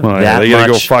 When you have Well, yeah, that they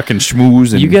gotta much, go fucking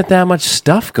schmooze. And you get that much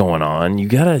stuff going on. You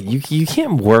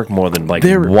can't work more than like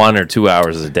There- 1 or 2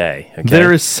 hours a day. Okay?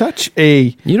 there is such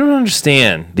a You don't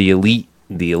understand the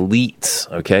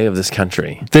elites, okay, of this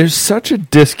country there's such a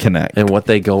disconnect. and what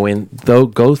they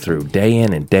go through day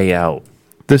in and day out.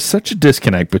 There's such a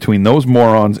disconnect between those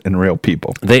morons and real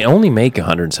people. They only make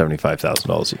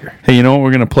 $175,000 a year. Hey, you know what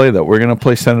we're going to play, though? We're going to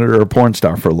play Senator or Porn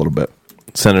Star for a little bit.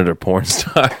 Senator porn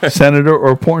star. Senator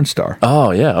or Porn Star.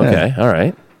 Oh, yeah, okay, all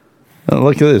right.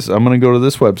 Look at this. I'm going to go to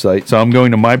this website. So I'm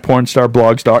going to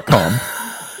mypornstarblogs.com.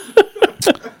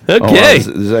 Okay. Oh, wow,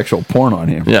 there's actual porn on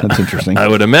here. Yeah. That's interesting. I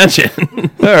would imagine.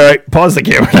 All right, pause the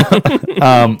camera.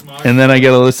 And then I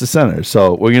get a list of senators.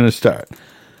 So we're going to start.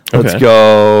 Let's Okay.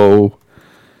 go.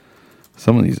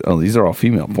 Some of these are all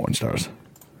female porn stars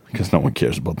because no one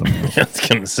cares about them. I was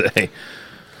going to say.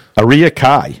 Aria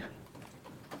Kai,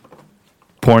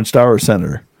 porn star or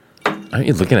senator? Aren't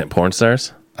you looking at porn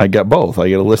stars? I got both. I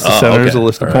got a list of Oh, senators, okay. a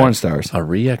list of All porn right. stars.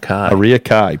 Aria Kai. Aria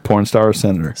Kai, porn star or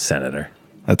senator? Senator.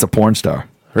 That's a porn star.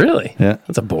 Really? Yeah.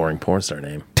 That's a boring porn star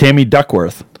name. Tammy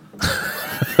Duckworth.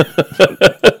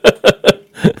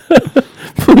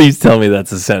 Please tell me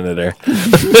that's a senator.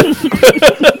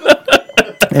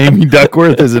 Amy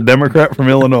Duckworth is a Democrat from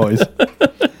Illinois.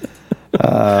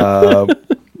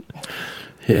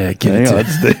 Yeah, give Hang it on,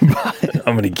 to stay by.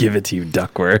 I'm going to give it to you,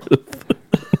 Duckworth.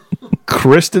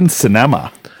 Kristen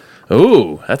Sinema.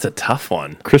 Ooh, that's a tough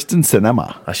one. Kristen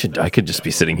Sinema. I could just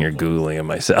be sitting here Googling it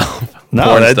myself. No,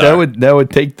 Porn that star. would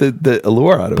take the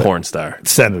allure out of it. Porn star.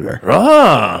 Senator.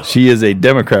 Ah. She is a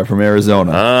Democrat from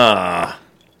Arizona.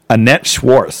 Annette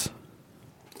Schwartz.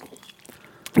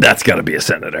 That's got to be a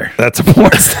senator. That's a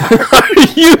porn star. Are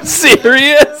you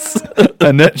serious?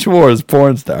 Annette Schwartz,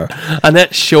 porn star.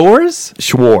 Annette Shores?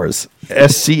 Schwarz.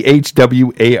 Schwarz.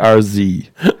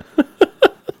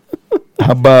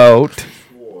 How about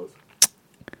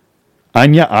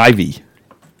Anya Ivy?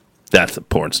 That's a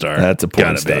porn star. That's a porn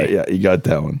Gotta star. be. Yeah, you got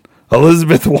that one.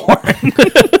 Elizabeth Warren.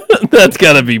 That's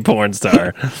got to be porn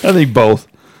star. I think both.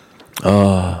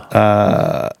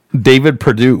 David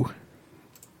Perdue.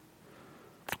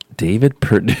 David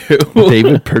Perdue.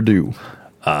 David Perdue.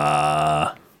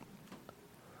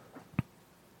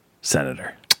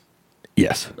 Senator.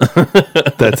 Yes.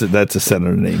 That's a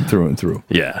senator name through and through.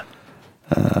 Yeah.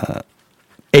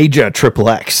 Aja Triple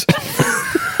X.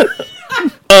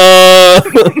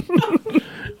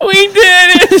 We did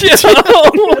it,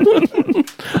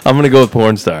 Joe. I'm going to go with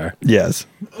porn star. Yes.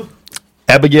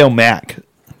 Abigail Mack.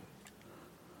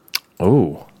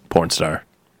 Oh, porn star.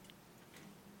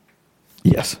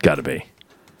 Yes. Got to be.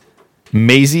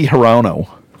 Maisie Hirono.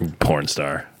 Porn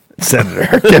star.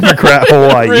 Senator. Democrat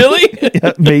Hawaii. Really?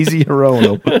 Yeah, Maisie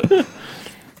Hirono.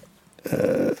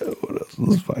 What else?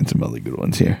 Let's find some other good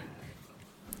ones here.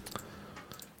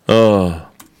 Oh,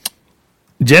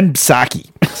 Jen Psaki.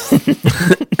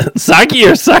 Saki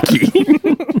or Saki?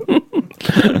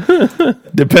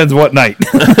 Depends what night.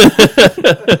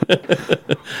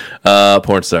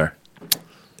 Porn star.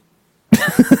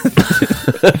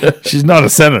 She's not a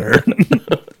senator.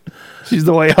 She's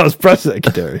the White House press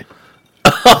secretary.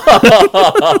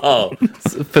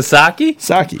 Pasaki?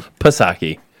 Saki.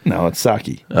 Pasaki. No, it's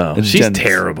Saki. Oh, It's she's Jen-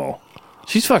 terrible.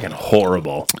 She's fucking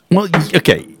horrible. Well,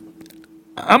 okay.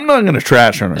 I'm not going to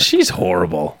trash on her. She's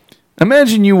horrible.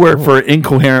 Imagine you work for an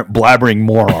incoherent, blabbering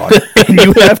moron, and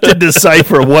you have to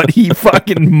decipher what he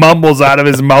fucking mumbles out of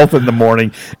his mouth in the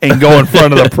morning and go in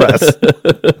front of the press.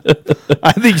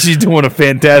 I think she's doing a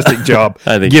fantastic job,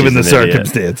 I think given the she's an idiot.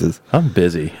 circumstances. I'm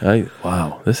busy.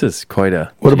 Wow, this is quite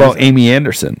a. What about Amy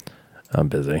Anderson? I'm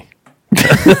busy.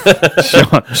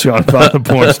 Sean found the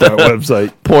porn star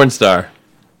website. Porn star.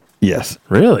 Yes.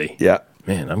 Really? Yeah.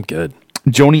 Man, I'm good.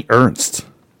 Joni Ernst.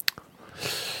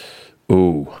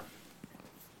 Ooh.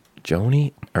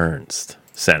 Joni Ernst,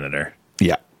 senator.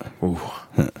 Yeah.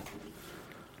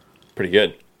 Pretty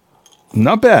good.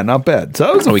 Not bad, not bad. So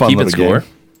that was a Are we fun keeping little score? game.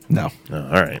 No. Oh,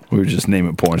 all right. We were just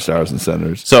naming porn stars and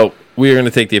senators. So we are going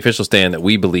to take the official stand that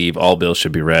we believe all bills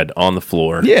should be read on the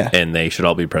floor. Yeah. And they should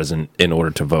all be present in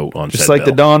order to vote on Just said like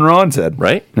the bill. Don Ron said.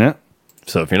 Right? Yeah.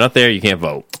 So if you're not there, you can't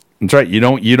vote. That's right. You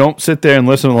don't sit there and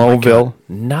listen to the whole bill.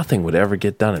 Nothing would ever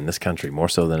get done in this country more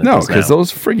so than it No, does now. because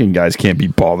those friggin' guys can't be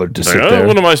bothered to sit Like, there.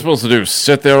 what am I supposed to do?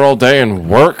 Sit there all day and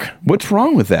work? What's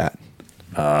wrong with that?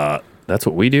 That's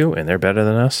what we do, and they're better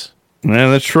than us. Yeah,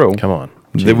 that's true. Come on.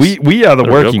 We are the Is that a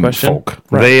real working question? folk.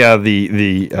 Right. They are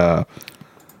the I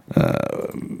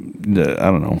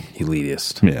don't know.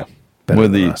 Elitist. Yeah, Better we're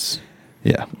than the us.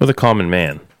 yeah. We're the common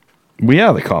man. We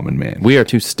are the common man. We are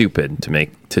too stupid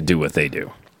to do what they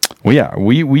do. We are.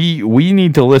 We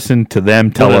need to listen to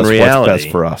them tell But us in reality, what's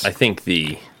best for us. I think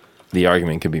the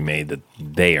argument could be made that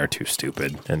they are too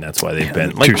stupid, and that's why they've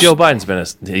been too like Joe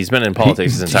Biden's he's been in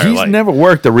politics his entire he's life. never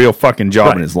worked a real fucking job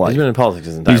Right. in his life. He's been in politics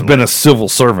his entire He's life. been a civil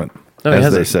servant, No, he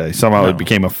as they hasn't. say. Somehow he No.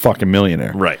 became a fucking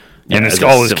millionaire. right, And as his, a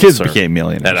all his civil kids servant became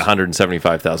millionaires. at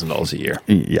 $175,000 a year.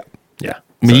 Yeah. Yeah,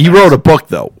 I mean, he wrote a book,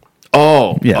 though.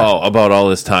 Oh, Yeah. oh, about all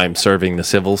his time serving the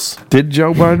civils. Did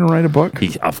Joe Biden write a book?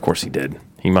 Of course, he did.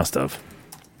 He must have.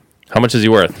 How much is he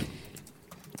worth?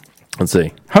 Let's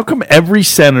see. How come every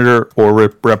senator or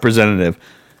representative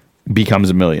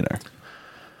becomes a millionaire?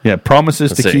 Yeah,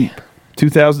 Promises Let's to see. Keep.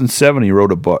 2007, he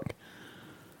wrote a book.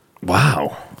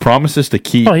 Wow. Promises to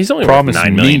Keep. Oh, he's only worth Promise $9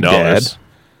 Me, million. Dad.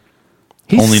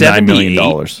 He's Only $9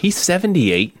 million. He's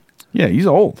 78. Yeah, he's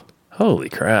old. Holy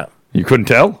crap. You couldn't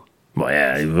tell? Well,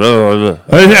 yeah.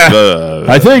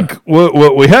 I think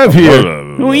what we have here.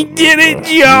 We did it,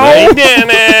 Joe!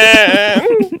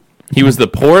 He was the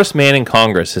poorest man in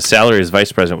Congress. His salary as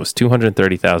vice president was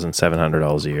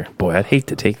 $230,700 a year. Boy, I'd hate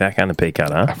to take that kind of pay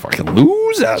cut, huh? Fucking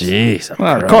lose us. Jeez.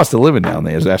 Well, the cost of living down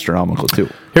there is astronomical, too.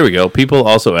 Here we go. People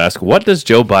also ask, what does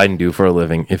Joe Biden do for a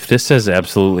living? If this says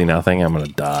absolutely nothing, I'm going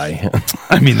to die.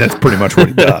 I mean, that's pretty much what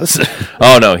he does.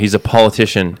 Oh, no. He's a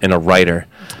politician and a writer,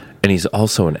 and he's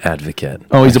also an advocate.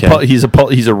 Oh, he's Okay? he's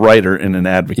a writer and an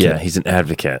advocate. Yeah, he's an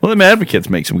advocate. Well, them advocates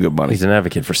make some good money. He's an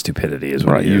advocate for stupidity, is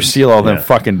what Right, he you is. steal all them Yeah.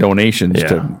 fucking donations Yeah.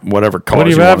 to whatever cause What do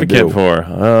you wanna advocate do. for?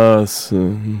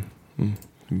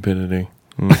 Stupidity.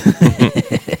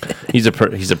 He's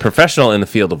a professional in the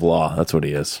field of law. That's what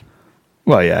he is.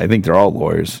 Well, yeah, I think they're all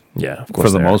lawyers Yeah, of course.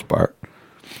 for the they are. most part.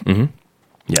 Yeah,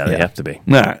 they Yeah. have to be.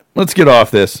 All right, let's get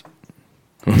off this.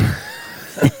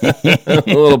 A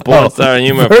little porn star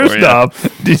humor for First you.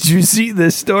 off, did you see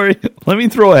this story? Let me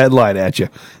throw a headline at you,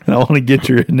 and I want to get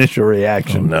your initial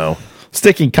reaction. No.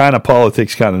 Sticking kind of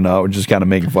politics, kind of not. We're just kind of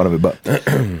making fun of it. But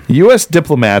U.S.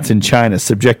 diplomats in China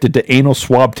subjected to anal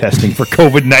swab testing for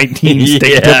COVID-19.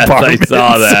 State Yes, Department I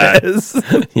saw that. says.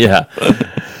 Yeah.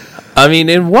 I mean,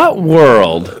 in what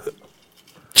world?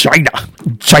 China.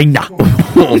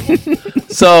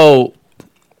 So,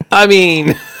 I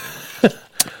mean,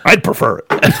 I'd prefer it.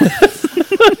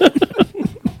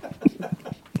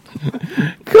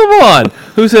 come on.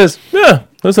 Who says, yeah,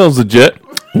 that sounds legit?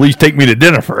 At least take me to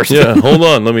dinner first. Yeah, hold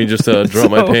on. Let me just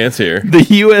drop my pants here. The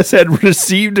U.S. had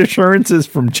received assurances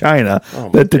from China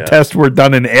that the God. tests were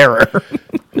done in error.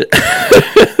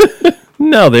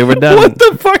 No, they were done. What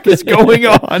the fuck is going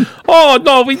on? Oh,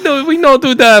 no, we don't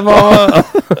do that.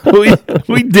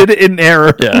 we did it in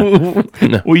error.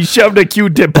 Yeah. We shoved a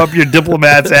Q-tip up your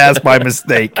diplomat's ass by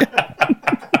mistake.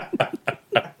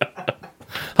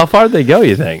 How far did they go,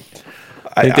 you think?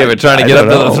 I think they were trying to get up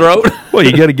to the throat. Well,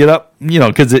 you got to get up,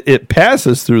 because it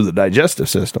passes through the digestive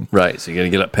system. Right, so you got to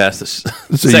get up past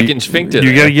the second sphincter.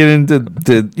 You got to get into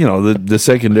the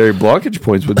secondary blockage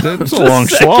points, but that's a long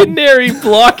swab. Secondary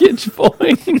blockage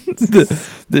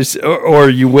points. Or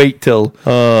you wait till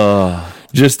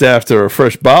just after a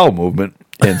fresh bowel movement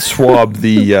and swab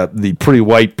the pretty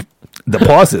white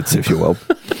deposits, if you will.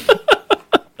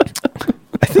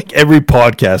 I think every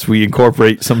podcast we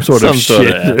incorporate some sort of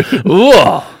shit.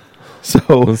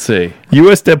 So let's see.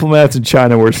 U.S. diplomats in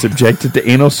China were subjected to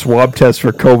anal swab tests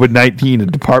for COVID-19. A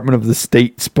Department of the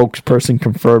State spokesperson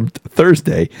confirmed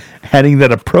Thursday, adding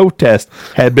that a protest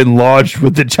had been lodged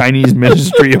with the Chinese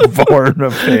Ministry of Foreign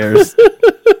Affairs.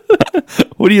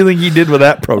 What do you think he did with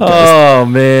that protest? Oh,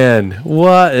 man.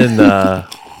 What in the...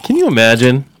 Can you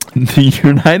imagine? The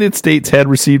United States had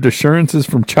received assurances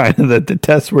from China that the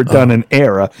tests were done in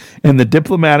error, and the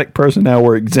diplomatic personnel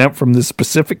were exempt from this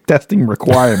specific testing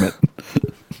requirement.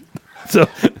 So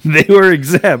they were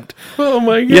exempt. Oh,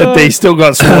 my God. Yet they still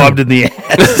got swabbed in the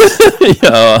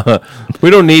ass. We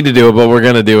don't need to do it, but we're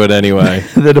going to do it anyway.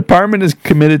 The department is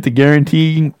committed to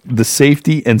guaranteeing the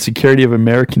safety and security of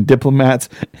American diplomats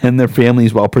and their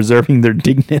families while preserving their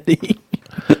dignity.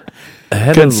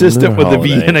 Consistent with the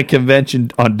Vienna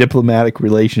Convention on Diplomatic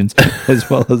Relations, as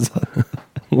well as...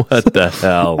 What the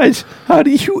hell? How do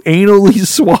you anally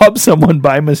swab someone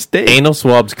by mistake? Anal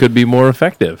swabs could be more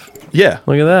effective. Yeah.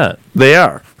 Look at that. They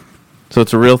are. So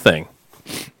it's a real thing.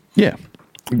 Yeah.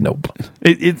 Nope.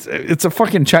 It's a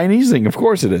fucking Chinese thing. Of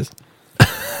course it is.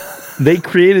 They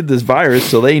created this virus,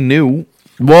 so they knew.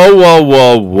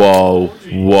 Whoa.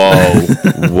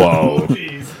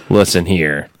 Listen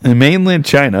here. In mainland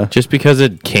China. Just because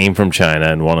it came from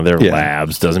China in one of their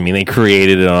labs doesn't mean they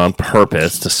created it on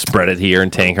purpose to spread it here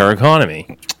and tank our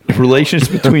economy. Relations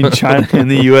between China and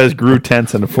the U.S. grew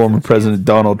tense under former President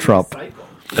Donald Trump.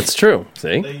 That's true.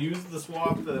 See? They use the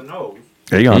swab for the nose.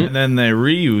 There you go. And then they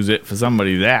reuse it for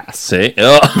somebody's ass. See? If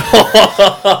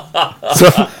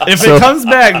it comes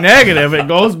back negative, it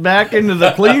goes back into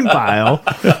the clean pile.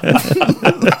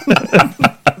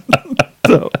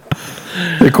 So,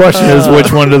 the question is,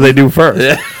 which one do they do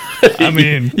first? I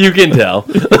mean, you can tell.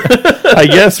 I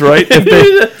guess, right?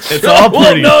 It's all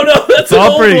pretty. No, It's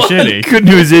all pretty shitty. Good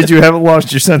news is you haven't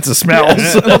lost your sense of smell.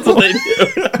 That's what they do.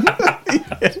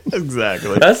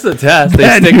 Exactly. That's the test. They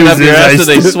Bad stick it up news your is ass I and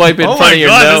they still- swipe in Oh front my of your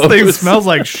god, nose. this thing smells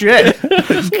like shit.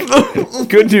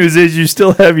 Good news is you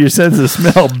still have your sense of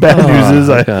smell. Bad news is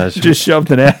I gosh. just shoved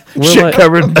an We're shit like-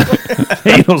 covered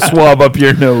anal swab up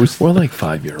your nose. We're like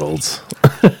 5-year-olds.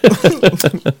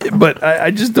 But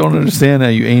I just don't understand how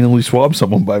you anally swab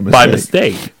someone by mistake. By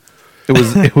mistake.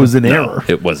 It was an error.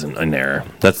 It wasn't an error.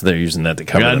 They're using that to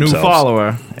cover Got a new themselves.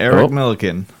 follower, Eric Oh.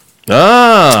 Milliken.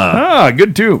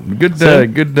 Good too.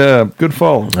 Good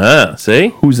follow. See?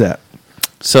 Who's that?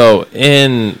 So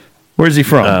Where's he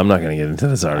from? I'm not going to get into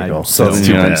this article. Southern It's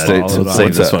too United bad. States. Let's save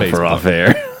What's this that? one for off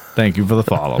air. Thank you for the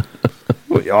follow.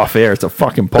 Off air. It's a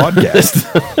fucking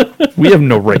podcast. We have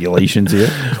no regulations here.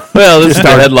 Well, this is Just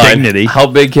the our headline. dignity. How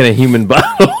big can a human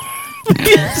bottle?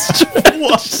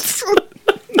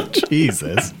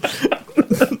 Jesus.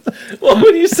 Well,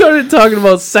 when you started talking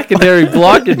about secondary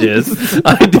blockages,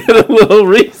 I did a little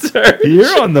research.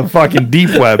 You're on the fucking deep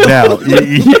web now.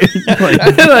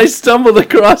 And I stumbled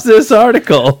across this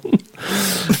article.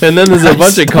 And then there's a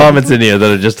bunch of comments in here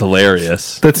that are just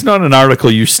hilarious. That's not an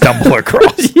article you stumble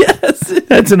across. Yes.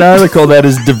 That's an article that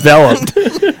is developed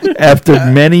after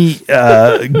many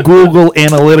Google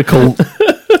analytical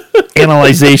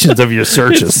analyzations of your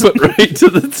searches. Put right to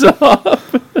the top.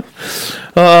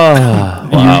 Oh,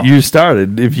 wow. You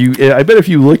started. I bet if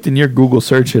you looked in your Google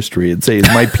search history, it'd say, "Is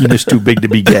my penis too big to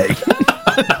be gay?"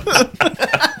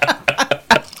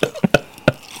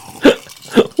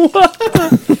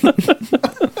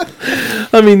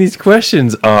 I mean, these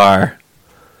questions are: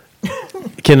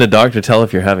 can the doctor tell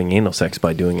if you're having anal sex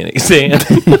by doing an exam?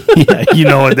 Yeah, you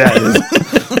know what that is.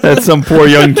 That's some poor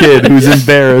young kid who's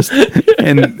embarrassed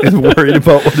and is worried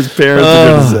about what his parents are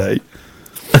going to say.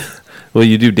 Well,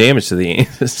 you do damage to the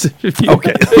anus. If you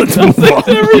Okay, let's move on.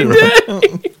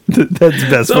 That's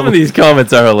best. Some of these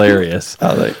comments are hilarious.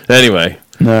 Anyway,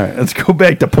 All right, let's go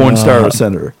back to Porn Star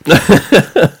Senator.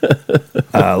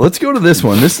 Let's go to this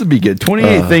one. This would be good.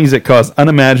 28 things that cause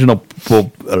unimaginable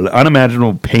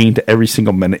pain to every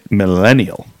single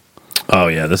millennial. oh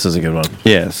yeah, this is a good one.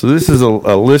 Yeah, so this is a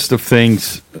list of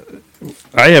things.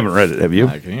 I haven't read it. Have you?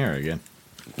 I can hear it again.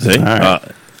 See? right.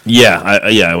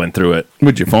 I went through it.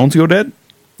 Would your phones go dead?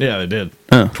 Yeah, they did.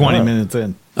 Oh. 20 minutes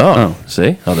in. Oh,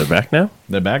 see? Oh, they're back now?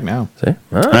 They're back now. See?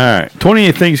 All right.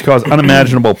 28 things cause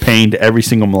unimaginable pain to every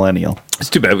single millennial. It's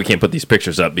too bad we can't put these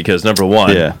pictures up because number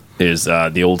one is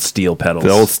the old steel pedals. The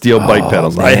old steel bike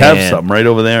pedals. I have some right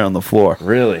over there on the floor.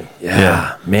 Really?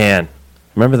 Yeah. Man.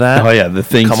 Remember that? Oh, yeah. The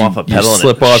things Come off a pedal you and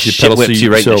slip it off your pedal. whips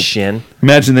you right in the shin.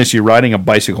 Imagine this. You're riding a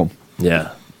bicycle.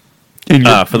 Yeah. And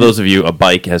For those of you, a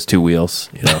bike has two wheels.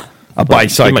 You know, a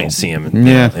bicycle. You might see them.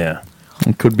 Yeah. Yeah.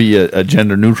 It could be a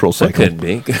gender neutral It cycle. could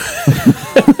be.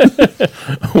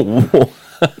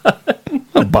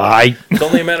 A bike. It's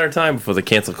only a matter of time before the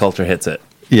cancel culture hits it.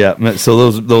 Yeah. So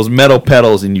those metal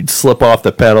pedals, and you'd slip off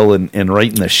the pedal and right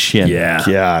in the shin. Yeah.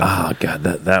 God. Oh God,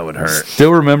 that would hurt.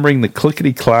 Still remembering the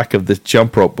clickety clack of this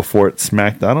jump rope before it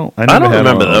smacked. I don't I don't had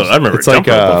remember one of those. I remember it's jump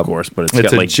like rope, of course, but it's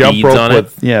got a like jump beads rope on it.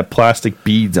 with plastic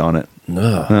beads on it. Ugh.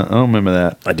 I don't remember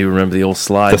that. I do remember the old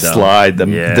slide. The slide,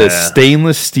 Yeah. the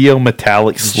stainless steel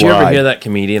metallic Did slide. you ever hear that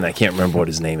comedian? I can't remember what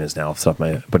his name is now off the top of my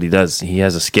head, but he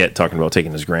has a skit talking about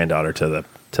taking his granddaughter to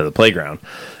the playground.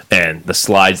 And the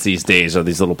slides these days are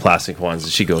these little plastic ones,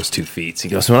 and she goes 2 feet. He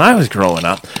goes, when I was growing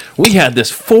up, we had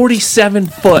this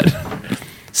 47-foot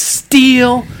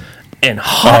steel and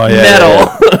hot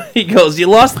metal. He goes, you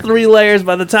lost 3 layers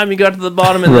by the time you got to the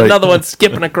bottom, and another one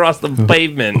skipping across the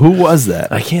pavement. Who was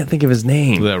that? I can't think of his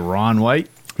name. Was that Ron White?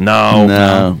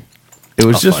 No. It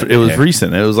was I'll find it was it.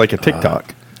 recent. It was like a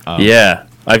TikTok. Yeah,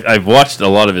 I've watched a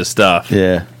lot of his stuff.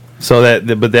 Yeah. So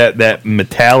that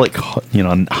metallic,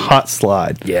 hot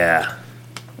slide. Yeah,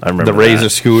 I remember The razor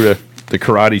scooter, the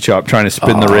karate chop, trying to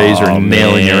spin the razor and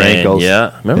nailing your ankles.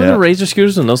 Yeah, remember the razor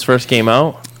scooters when those first came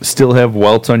out? Still have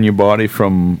welts on your body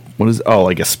from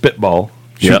like a spitball,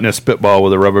 shooting a spitball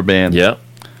with a rubber band. Yep.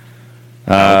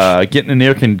 Getting a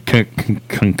near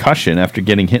concussion after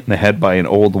getting hit in the head by an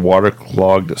old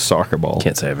waterlogged soccer ball.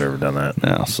 Can't say I've ever done that.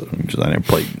 No, because I never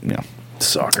played.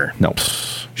 Soccer. No.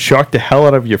 Shock the hell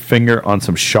out of your finger on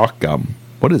some shock gum.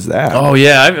 What is that? Oh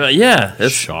yeah, yeah.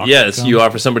 Shock It's gum? you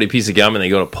offer somebody a piece of gum and they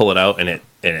go to pull it out and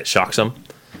it shocks them.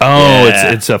 Oh,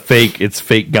 Yeah. it's a fake. It's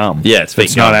fake gum. Yeah, it's fake.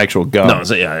 It's gum. not actual gum. No,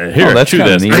 here, that's chew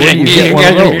kinda this. neat. Where do you get one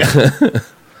of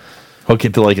those? Hook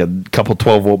it to like a couple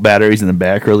 12-volt batteries in the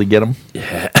back. Really get them.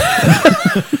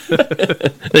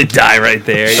 They die right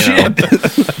there. You know?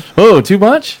 Oh, too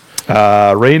much?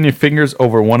 Ran your fingers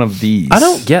over one of these. I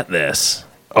don't get this.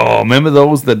 Oh, remember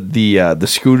those the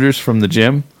scooters from the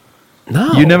gym?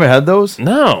 No, You never had those?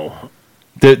 No.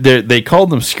 They called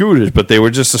them scooters, but they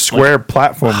were just a square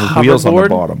platform with wheels on the hoverboard?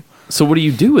 bottom. So what do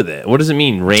you do with it? What does it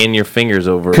mean? Ran your fingers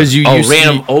over? 'Cause you used ran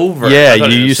to- them over. Yeah, I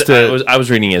thought you it was- used to- I was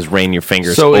reading as ran your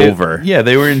fingers So over.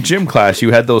 they were in gym class.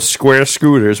 You had those square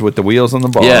scooters with the wheels on the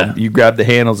bottom. Yeah. You grab the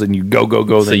handles and you go.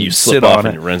 So Then you sit slip off on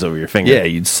and it. it runs over your finger. Yeah,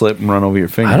 you'd slip and run over your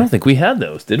finger. I don't think we had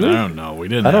those, did we? I don't know. We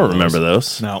didn't. I don't have remember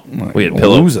those. No. We had Well,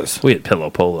 pillow. losers. We had pillow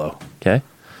polo. Okay.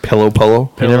 Pillow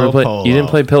polo? You never Pillow played. polo. You didn't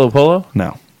play pillow polo?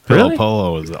 No. Pillow Really?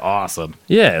 polo was awesome.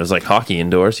 Yeah, it was like hockey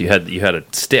indoors. You had a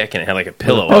stick and it had like a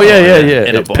pillow. Oh on yeah. it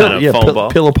and a foam ball.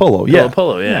 Pillow polo. Yeah. Pillow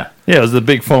polo. Yeah. Yeah, it was the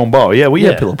big foam ball. Yeah, we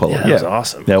had pillow polo. Yeah, that was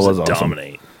awesome. That It was a awesome.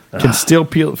 Dominate. Can still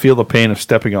feel the pain of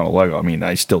stepping on a Lego. I mean,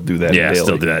 I still do that. Yeah, I daily.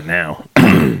 still do that now.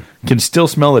 Can still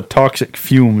smell the toxic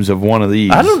fumes of one of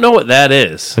these. I don't know what that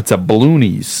is. It's a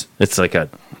balloonies. It's like a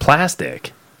plastic.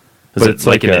 Is But it it's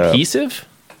like like an a- adhesive?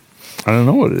 I don't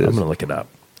know what it I'm is. gonna look it up.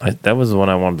 That was the one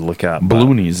I wanted to look up.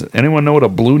 Balloonies. Anyone know what a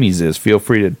balloonies is? Feel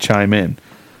free to chime in.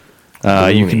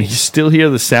 You can Balloonies. still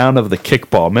hear the sound of the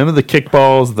kickball. Remember the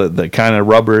kickballs, the kind of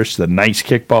rubberish, the nice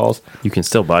kickballs, You can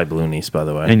still buy balloonies, by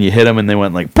the way. and you hit them and they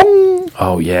went like boom.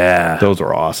 Oh yeah, Those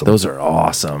are awesome. those are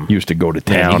awesome. used to go to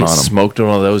Man, town you on get them. smoked one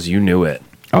of those, you knew it.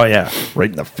 Oh yeah,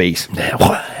 right in the face.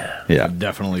 Yeah.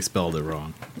 Definitely spelled it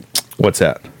wrong. What's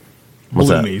that? What's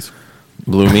that? Bloomies.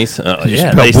 Bloomies. You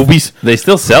Yeah, spell they, boobies? they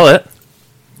still sell it.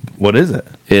 What is it?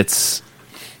 It's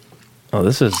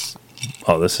this is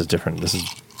different. This is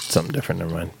something different.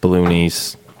 Never mind.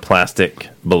 Balloonies, plastic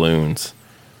balloons.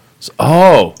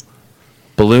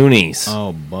 Balloonies.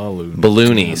 Oh, balloon. That makes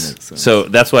Balloonies. sense. So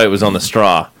that's why it was on the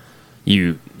straw.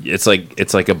 It's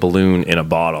like a balloon in a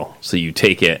bottle. So you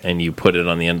take it and you put it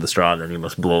on the end of the straw, and then you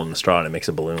must blow in the straw, and it makes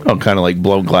a balloon. Oh, kind of like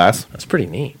blown glass. That's pretty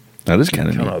neat. That is kind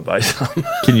of I don't neat. know. Buy some.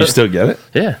 Can you still get it?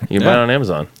 Yeah, you can buy it on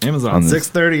Amazon. Amazon On this-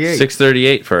 $6.38.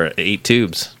 $6.38 for 8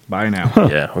 tubes. Buy now.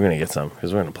 Yeah, we're gonna get some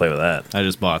because we're gonna play with that. I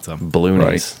just bought some.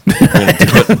 Balloonies.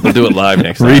 We'll do it live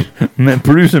next time.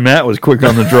 Producer Matt was quick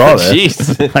on the draw there.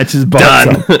 Jeez. I just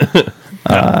bought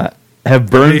some. Have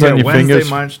burns on your Wednesday, fingers.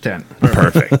 March 10th.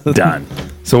 Perfect. Done.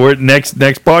 So we're next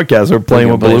podcast. We're playing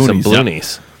We're with gonna play balloonies. some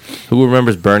balloonies. Who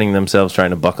remembers burning themselves trying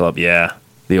to buckle up? Yeah,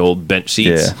 the old bench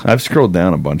seats. Yeah, I've scrolled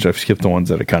down a bunch. I've skipped the ones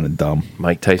that are kind of dumb.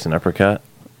 Mike Tyson uppercut.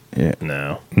 Yeah.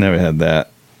 No. Never had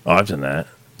that. Oh, I've done that.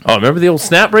 Oh, remember the old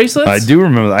snap bracelets? I do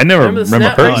remember. I never Remember the remember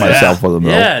snap hurting bracelets? myself with them. Though.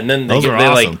 Yeah, and then they Those are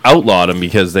like awesome. outlawed them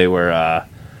because they were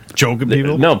Joking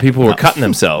people? no, people were cutting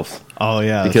themselves Oh,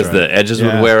 yeah. that's because right. the edges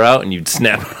Yeah. would wear out and you'd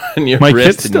snap on your My wrist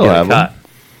kids and still you get a have 'em. cut.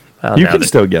 Well, You now can they're-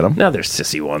 still get them. Now they're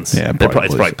sissy ones. Yeah, It's probably.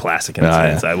 probably plastic in the Ah,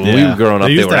 yeah. inside. When we Yeah. were growing up, They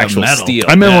they used were to have actual metal. steel.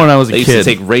 I remember when I was a They used kid. to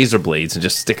take razor blades and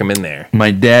just stick them in there. My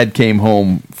dad came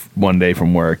home one day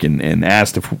from work and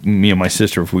asked if me and my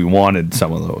sister if we wanted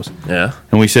some of those. Yeah.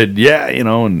 And we said, yeah,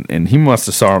 and he must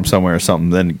have saw them somewhere or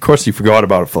something. Then, of course, he forgot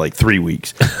about it for like 3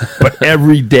 weeks. But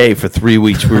every day for 3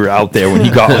 weeks, we were out there when he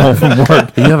got home from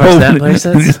work. You have our snap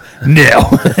bracelets?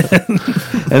 No.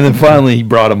 And then finally, he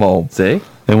brought them home. See?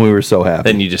 And we were so happy.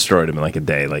 Then you destroyed them in like a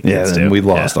day, like Yeah, kids then do. we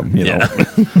lost them, you know.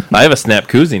 I have a snap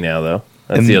koozie now, though.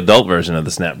 That's And the adult version of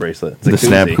the snap bracelet. It's a The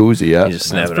snap koozie, yeah. You just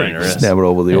snap it on your wrist. Snap it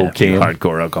over the old for you can.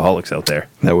 hardcore alcoholics out there.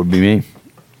 That would be me.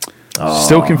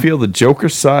 Still can feel the Joker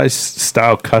size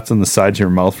style cuts on the sides of your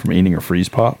mouth from eating a freeze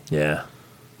pop. Yeah.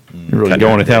 You're really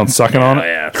going to town sucking on Oh, it.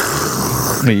 yeah.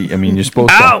 I mean, you're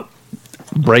supposed Ow!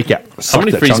 to break it. How Suck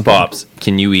many that freeze chunk pops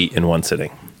can you eat in one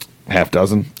sitting? Half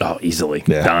dozen. Oh, easily.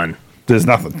 Yeah. Done. There's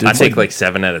nothing. I It's take like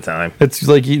 7 at a time. it's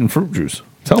like eating fruit juice.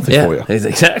 It's healthy for you.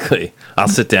 Exactly. I'll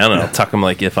sit down and I'll tuck them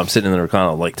if I'm sitting in the recliner,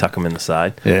 I'll like tuck them in the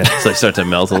side. Yeah. So they start to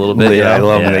melt a little bit. Yeah, I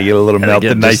love when they get a little And they melted,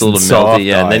 get nice just a little and soft. melty.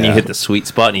 Yeah, Oh, and then you yeah. hit the sweet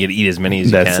spot and you get to eat as many as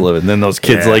you That's can. living. Then those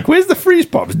kids Yeah. like, where's the freeze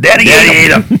pops? Daddy Daddy ate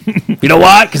ate 'em. them. You know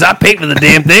why? Because I paid for the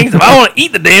damn things. If I want to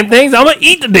eat the damn things, I'm going to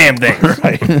eat the damn things.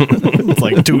 It's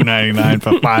like $2.99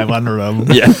 for 500 of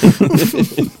them. Yeah.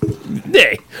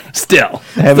 Hey, still.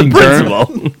 Having, the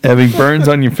principle. having burns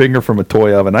on your finger from a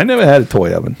toy oven. I never had a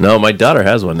toy oven. No, my daughter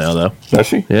has one now, though. Does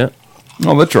she? Yeah.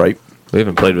 Oh, that's right. We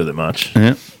haven't played with it much.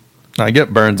 Yeah. I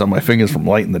get burns on my fingers from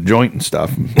lighting the joint and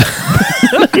stuff.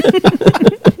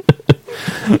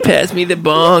 Pass me the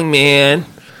bong, man.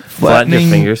 Flatten your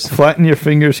fingers. Flatten your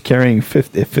fingers carrying a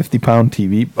 50-pound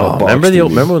TV. Oh, box remember TV.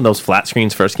 remember when those flat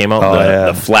screens first came out? Oh, yeah.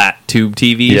 The flat tube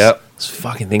TVs? Yep. Those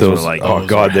fucking things Those, were like... oh,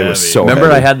 God, they were heavy. so remember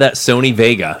heavy. I had that Sony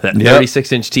Vega, that Yep.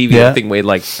 36-inch TV. Yeah. That thing weighed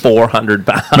like 400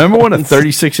 pounds. Remember when a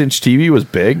 36-inch TV was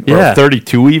big? Or Yeah. a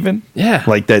 32 even? Yeah.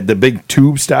 Like the big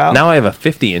tube style? Now I have a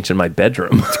 50-inch in my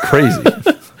bedroom. It's crazy.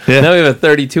 Yeah. Now we have a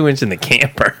 32-inch in the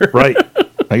camper. Right.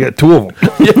 I got 2 of them.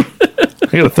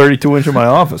 I got a 32-inch in my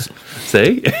office.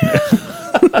 See?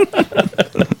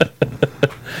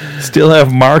 Still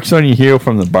have marks on your heel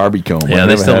from the Barbie cone. Yeah, I they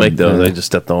never still had- make those. I just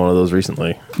stepped on one of those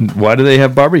recently. Why do they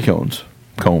have Barbie cones?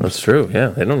 Combs. That's true. Yeah,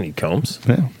 they don't need combs.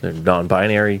 Yeah. They're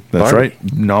non-binary. That's Barbie.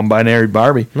 right. Non-binary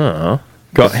Barbie. No.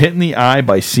 Got hit in the eye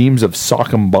by seams of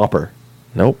sock and bopper.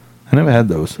 Nope. I never had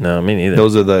those. No, me neither.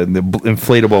 Those are the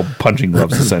inflatable punching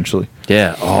gloves, essentially.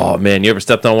 Yeah. Oh man, you ever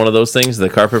stepped on one of those things? The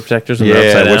carpet protectors when they're Yeah,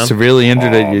 upside we're down. severely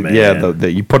injured. Oh, Yeah,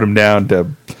 man. you put them down to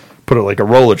put it like a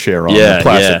roller chair on the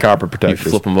plastic carpet You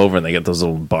protectors. flip them over and they get those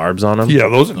little barbs on them. Yeah,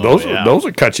 those yeah. those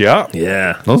will cut you up.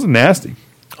 Yeah. Those are nasty.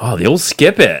 Oh, the old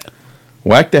skip it.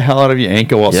 Whack the hell out of your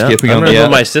ankle while Yeah. skipping I on remember the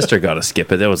when my sister got a skip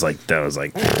it. That was that was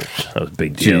a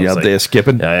big deal. you It was out like- there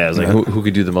skipping. Yeah, yeah. I was like, who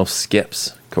could do the most skips?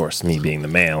 Of course, me being the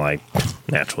male, I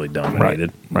naturally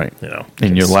dominated. Right. You know,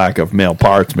 And your it's- lack of male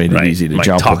parts made it right. easy to My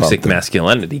jump toxic about them.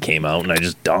 masculinity came out, and I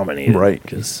just dominated. Right.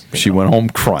 Because She went home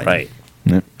crying. right.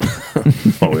 Yeah.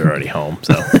 Well, we were already home,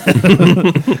 so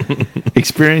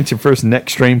Experience your first neck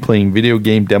strain playing video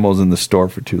game demos in the store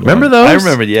for too long. Remember those? I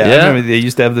remember, yeah. Yeah. I remember they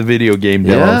used to have the video game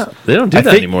demos. yeah, they don't do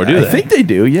that anymore, do they? I think they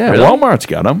do, yeah. Really? Walmart's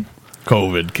got them.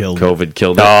 COVID killed it. COVID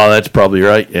killed it. Oh, that's probably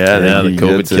right. Yeah, Yeah, the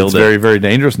COVID it's killed it. very, very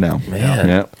dangerous now. Man.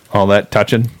 Yeah. All that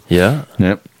touching. Yeah.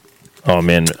 Yep. Oh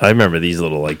man, I remember these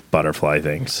little butterfly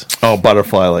things. Oh,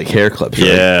 butterfly like hair clips. Right?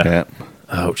 Yeah.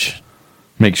 Ouch.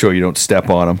 Make sure you don't step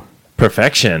on them.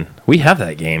 Perfection. We have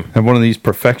that game. Have one of these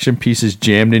perfection pieces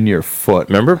jammed in your foot.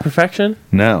 Remember Perfection?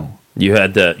 No. You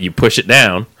had to push it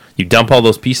down. You dump all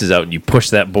those pieces out and you push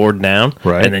that board down.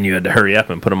 Right. And then you had to hurry up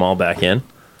and put them all back in.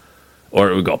 Or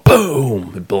it would go boom.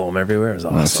 It'd blow them everywhere. It was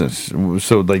That's awesome.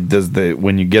 so like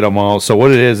when you get them all. So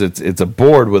what it is, it's a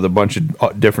board with a bunch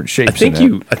of different shapes.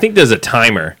 I think there's a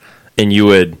timer, and you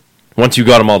would once you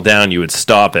got them all down, you would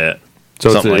stop it. So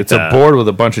something it's like that. a board with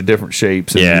a bunch of different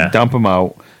shapes, and Yeah. you dump them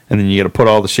out, and then you got to put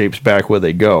all the shapes back where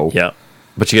they go. Yeah,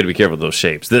 but you got to be careful with those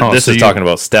shapes. Oh, This so is you- talking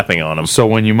about stepping on them. So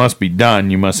when you must be done,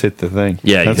 you must hit the thing.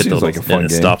 Yeah, you that hit seems those like a fun and it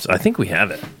game. stops. I think we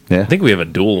have it. Yeah. I think we have a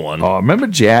dual one. Oh, remember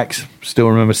Jacks? Still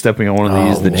remember stepping on one of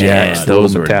these, Oh, the man, Jacks, those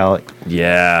those were- metallic.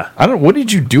 Yeah, I don't. What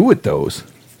did you do with those?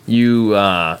 you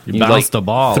bounced the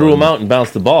ball threw them and- out and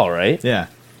bounced the ball, right? Yeah.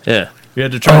 Yeah. You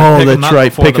had to try to pick them up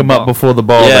before Pick the them up ball. before the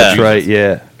ball. Yeah. That's right.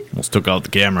 Yeah. Almost took out the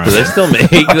camera. Do they still make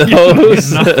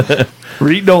those?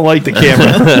 Reed don't like the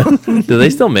camera. Do they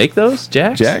still make those,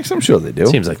 Jacks? Jacks, I'm sure they do.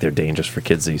 Seems like they're dangerous for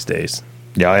kids these days.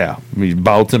 Yeah. I mean,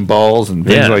 bouncing balls and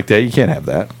things Yeah. like that. You can't have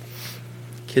that.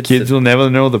 Kids will never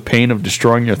know the pain of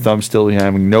destroying your thumb still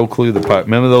having no clue the power.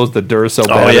 Remember those, the Duracell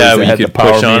batteries yeah, that where you had the could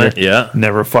power push on meter? it, yeah.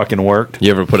 Never fucking worked.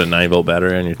 You ever put a 9-volt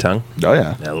battery on your tongue? Oh,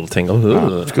 yeah. That little tingle.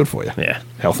 Oh, it's good for you. Yeah.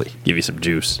 Healthy. Give you some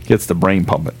juice. Gets the brain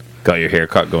pumping. Got your hair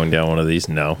caught going down one of these?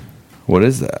 No. What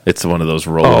is that? It's one of those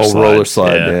roller Oh, slides. roller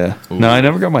slide, yeah. No, I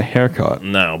never got my hair caught.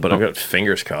 No, but I got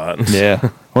fingers caught. Yeah. I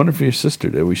wonder if your sister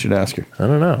did. We should ask her. I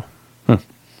don't know.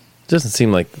 Doesn't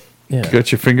seem like... Yeah.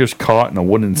 Got your fingers caught in a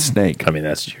wooden snake. I mean,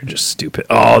 you're just stupid.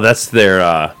 Oh, that's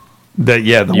their... The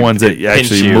You- ones that it pinch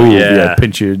actually you, move. yeah. Yeah,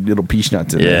 pinch your little peach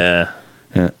nuts in there.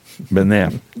 yeah. Yeah. Been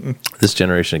there. This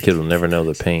generation of kid will never know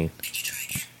the pain.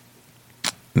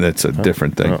 That's a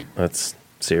different thing. Oh, that's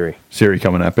Siri. Siri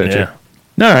coming up at Yeah.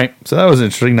 you. All right. So that was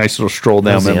interesting. Nice little stroll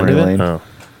down That's the end memory of it? lane.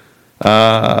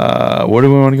 Oh. Where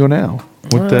do we want to go now?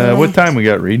 What time we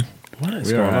got, Reed? What is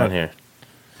We going are on here?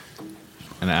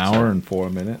 An hour and 4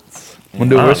 minutes. Want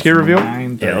to do a whiskey review? All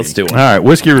 9:30. Yeah, let's do one. right.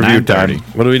 Whiskey review 9:30. time.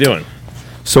 What are we doing?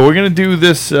 So we're going to do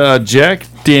this Jack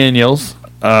Daniels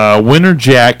Winter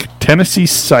Jack Tennessee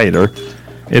Cider.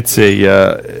 It's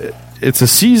a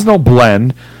seasonal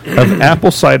blend of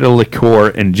apple cider liqueur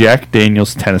and Jack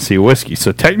Daniels Tennessee whiskey.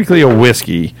 So technically a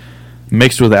whiskey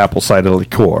mixed with apple cider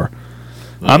liqueur.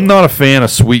 I'm not a fan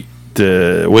of sweet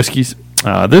whiskeys.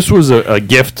 This was a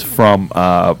gift from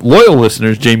loyal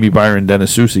listeners, Jamie Byron,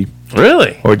 Dennis Susie,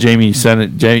 Really? or Jamie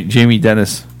Susie,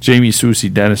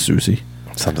 Dennis Susie.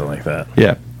 Something like that.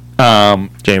 Yeah.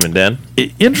 Jamin Den?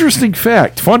 Interesting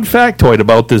fact, fun factoid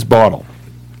about this bottle.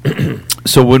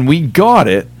 So when we got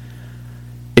it,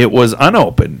 it was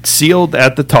unopened, sealed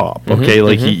at the top. Okay,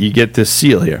 you get this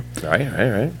seal here.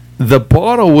 Right. The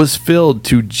bottle was filled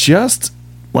to just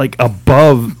like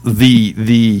above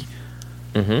the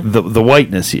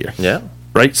whiteness here. Yeah.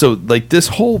 Right? So like this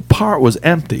whole part was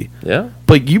empty. Yeah.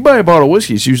 Like you buy a bottle of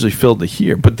whiskey, it's usually filled to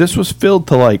here, but this was filled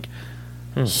to like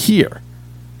here.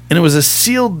 And it was a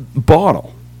sealed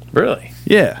bottle. Really?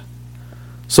 Yeah.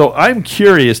 So I'm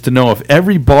curious to know if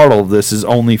every bottle of this is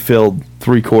only filled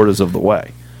 3/4 of the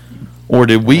way. Or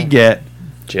did we get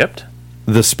Gypped?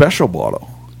 the special bottle?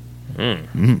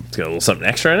 It's got a little something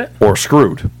extra in it? Or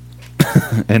screwed?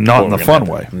 And not in the We're fun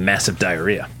gonna way. have Massive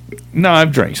diarrhea. No,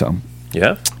 I've drank some.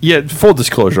 Yeah? Yeah, full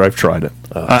disclosure, I've tried it.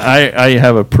 I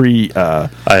have a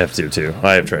I have to, too.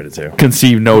 I have tried it, too.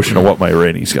 conceived notion of what my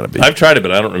rating's going to be. I've tried it,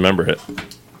 but I don't remember it.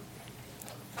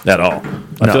 At all.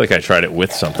 I No. feel like I tried it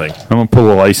with something. I'm going to pull a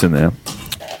little ice in there.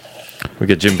 We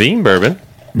get Jim Beam bourbon.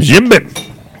 Jimbin.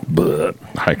 But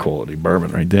high quality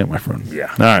bourbon right there, my friend. Yeah.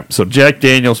 All right, so Jack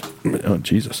Daniels. Oh,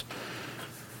 Jesus.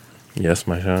 Yes,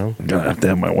 my child. Gonna have to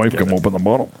have my wife come open the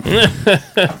bottle.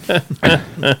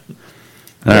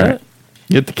 All right.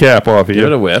 Get the cap off Give it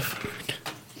here. a whiff.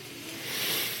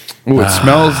 Ooh, it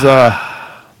smells.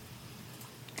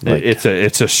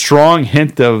 It's a strong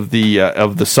hint of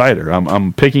the cider.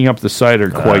 I'm picking up the cider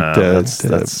quite that's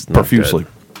not profusely.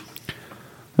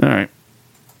 All right.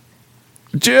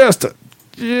 Just a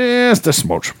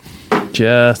smudge.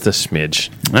 Just a smidge.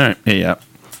 All right. Yeah.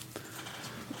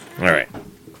 All right.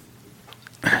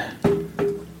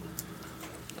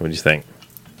 What do you think?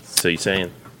 So you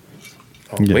saying?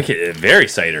 Oh, Yeah. wicked, very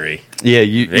cidery. Yeah.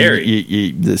 Very.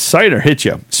 You the cider hits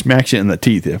you, smacks you in the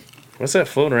teeth. Yeah. What's that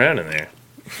floating around in there?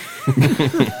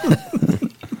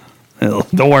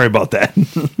 Don't worry about that.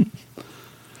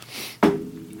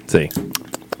 Let's see.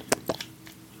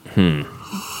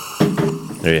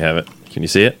 There you have it. Can you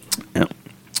see it?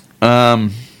 Not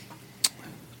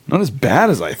as bad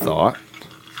as I thought.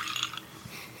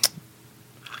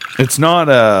 It's not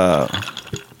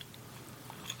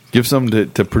give some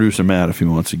to producer Matt if he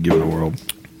wants to give it a whirl.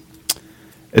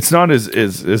 It's not as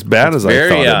bad as I very,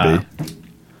 thought it'd be.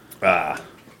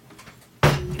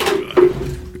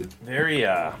 Very,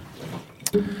 yeah,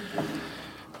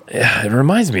 it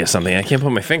reminds me of something. I can't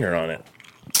put my finger on it.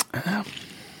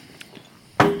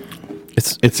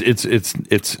 It's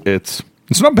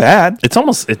not bad. It's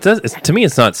almost, to me,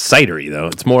 it's not cidery, though.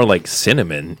 It's more like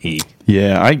cinnamon-y.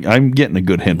 Yeah, I'm getting a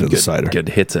good hint of the cider. Good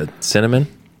hits of cinnamon.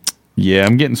 Yeah,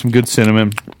 I'm getting some good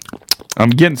cinnamon.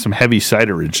 I'm getting some heavy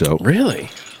ciderage though. Really?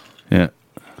 Yeah.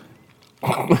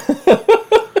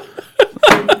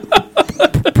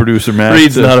 Producer Matt.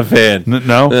 Reed's not a fan.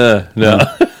 No, No.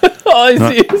 All I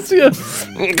see is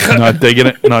not digging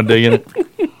it. Not digging it.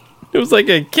 it was like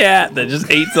a cat that just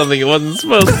ate something it wasn't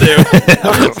supposed to.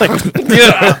 It's like,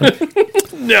 yeah.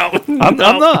 No. I'm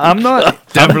not.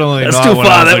 Definitely That's not too what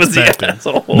far. I That was was the expecting.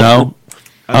 asshole. No.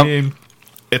 I mean,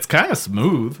 it's kind of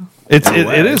smooth.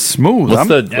 It is smooth. What's I'm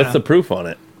the proof on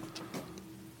it?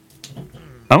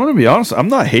 going to be honest. I'm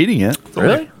not hating it.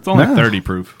 Really? It's only No. 30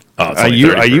 proof. Oh, it's Are only you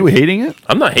 30 are you proof. hating it?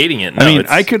 I'm not hating it. No, I mean,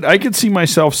 it's- I could see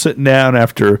myself sitting down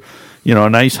after, a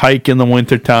nice hike in the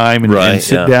wintertime and, Right, and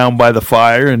sit yeah. down by the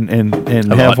fire and a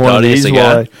have hot one of toddy, these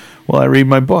cigar. while I read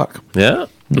my book. Yeah.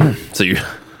 So you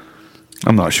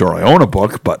I'm not sure I own a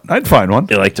book, but I'd find one.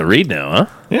 like to read now, huh?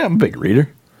 Yeah, I'm a big reader.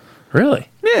 Really?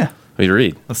 Yeah. What do you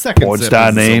read? The second Porn sip star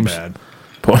isn't names. so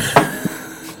bad.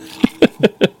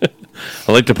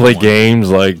 I like to play games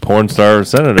like Porn Star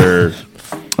Senator.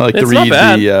 I like to It's not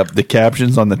bad. read the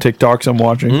captions on the TikToks I'm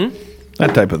watching.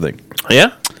 That type of thing.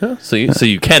 Yeah. So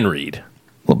you can read.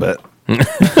 A little bit.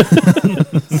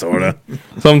 Sorta.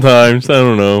 Sometimes. I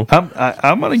don't know.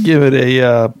 I'm gonna give it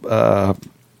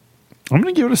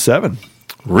a 7.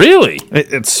 Really?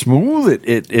 It's smooth.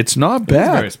 It's not It's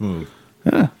very bad. smooth.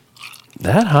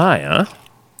 That high, huh?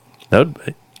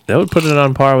 That would put it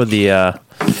on par with the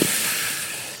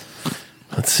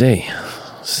let's see.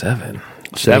 7.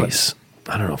 7. Jeez.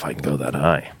 I don't know if I can go that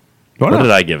high. Why What not?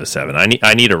 did I give a 7?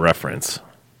 I need a reference.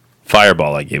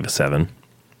 Fireball I gave a 7.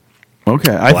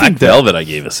 Okay, I Black think Velvet I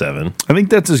gave a 7. I think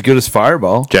that's as good as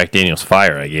Fireball. Jack Daniel's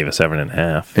Fire I gave a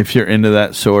 7.5. If you're into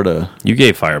that sort of You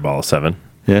gave Fireball a 7.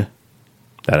 yeah,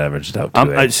 That averaged out to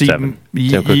I a see, 7. y-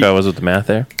 See how quick y- I was with the math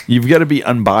there? you've got to be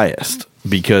unbiased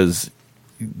because,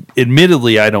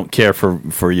 admittedly, I don't care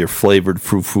for your flavored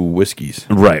frou-frou whiskeys.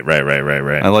 Right.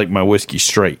 I like my whiskey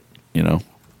straight.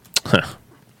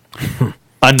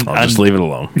 I'll just leave it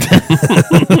alone.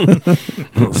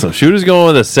 So Shooter's going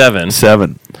with a 7.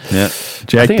 7. Yeah,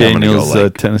 Jack think I'm gonna go Daniel's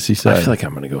like- Tennessee I side. feel like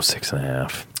I'm going to go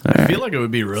 6.5. I feel like it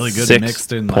would be really good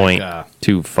mixed in like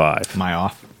 6.25. my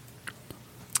off.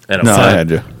 And a No, I five. had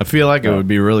you. I feel like it would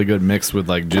be really good mixed with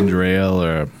like ginger ale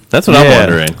or That's what I'm Yeah.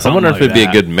 wondering. I'm Something wondering if like it'd be a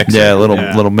that. good mix. Yeah, a little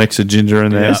Yeah. mix of ginger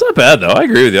in there. Yeah. It's not bad though. I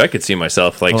agree with you. I could see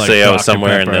myself like, Like say I was Dr.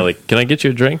 somewhere and Pepper. they're like, "Can I get you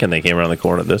a drink?" And they came around the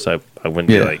corner of this. I wouldn't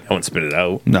be Yeah. like, I wouldn't spit it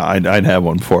out. No, I'd have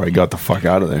one before I got the fuck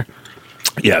out of there.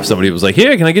 Yeah, if somebody was like,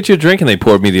 "Here, can I get you a drink?" and they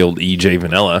poured me the old EJ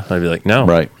vanilla, I'd be like, "No,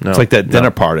 Right. no, It's like that no. dinner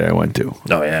party I went to.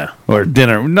 Oh yeah, Or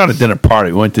dinner, not a dinner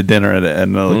party. We went to dinner at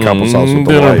another couple's house with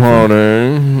the dinner wife. party.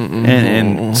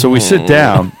 And so we sit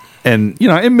down, and,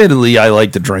 admittedly, I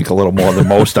like to drink a little more than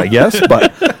most, I guess.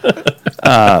 But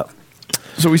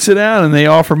so we sit down, and they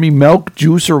offer me milk,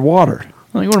 juice, or water.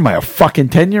 I'm like, what am I, a fucking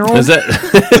 10-year-old? Is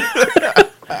that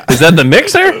is that the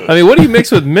mixer? I mean, what do you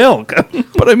mix with milk?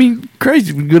 But I mean,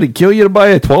 crazy. Going to kill you to buy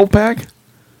a 12-pack?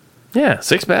 Yeah,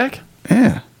 6-pack.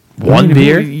 Yeah. One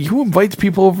beer? Who invites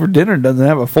people over for dinner and doesn't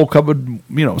have a full cupboard,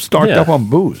 stocked Yeah. up on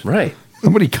booze? Right.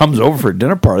 Nobody comes over for a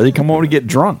dinner party. They come over to get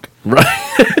drunk. Right.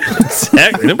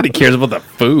 Exactly. Nobody cares about the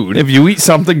food. If you eat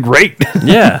something, great.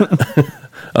 Yeah.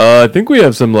 I think we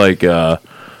have some like I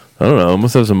don't know,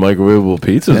 must have some microwavable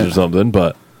pizzas or something,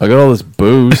 but I got all this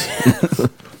booze.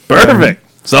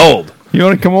 Perfect. Sold. You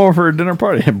want to come over for a dinner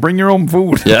party? Bring your own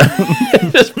food. Yeah.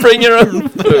 Just bring your own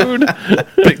food.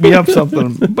 Pick me up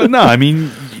something. But no, I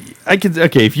mean, I could.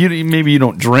 Okay, if maybe you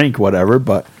don't drink, whatever.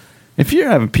 But if you're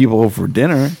having people over for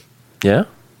dinner, Yeah.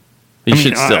 You I mean,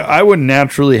 should still. I would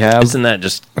naturally have isn't that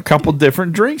just a couple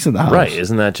different drinks in the house. right?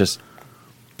 Isn't that just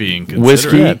being considerate.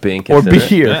 Whiskey Yeah, being or considerate.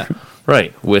 beer, Yeah.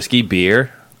 right? Whiskey,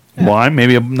 beer, wine,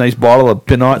 maybe a nice bottle of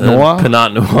Pinot Noir,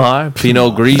 Pinot Noir,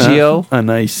 Pinot Grigio. a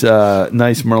nice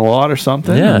Merlot or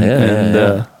something. Yeah, and, yeah, and,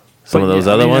 yeah. Some but of those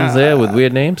yeah, I other mean, ones there with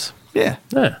weird names. Yeah,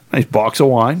 Yeah. nice box of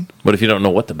wine. What if you don't know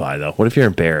what to buy though? What if you're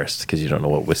embarrassed because you don't know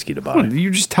what whiskey to buy? You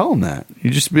just tell them that. You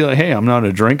just be like, "Hey, I'm not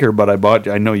a drinker, but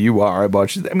I know you are. I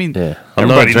bought you." I mean, Yeah, I'm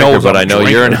not a everybody drinker, knows but I'm I a know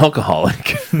you're an drinker.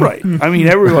 alcoholic. Right. I mean,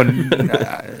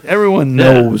 everyone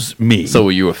knows me. So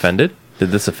were you offended?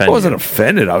 Did this offend I wasn't you?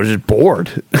 offended. I was just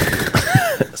bored.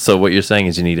 So what you're saying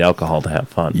is you need alcohol to have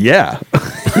fun. Yeah.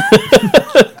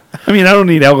 I mean, I don't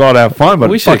need alcohol to have fun, but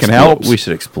we it should fucking explore, helps. we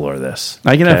should explore this.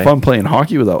 I can okay? have fun playing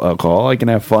hockey without alcohol. I can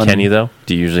have fun. Can you though?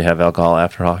 Do you usually have alcohol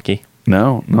after hockey?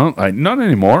 No, not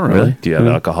anymore. Really? Do you have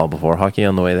alcohol before hockey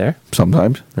on the way there?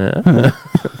 Sometimes.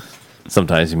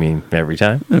 Sometimes you mean every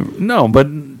time? No, but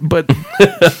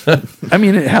I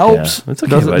mean, it helps. It's okay,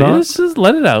 Does it buddy. not? Just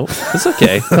let it out. It's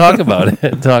okay. Talk about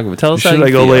it. Tell us how Should you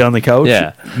I go feel. lay on the couch?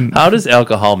 Yeah. How does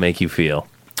alcohol make you feel?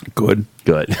 Good.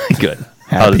 Good. Good.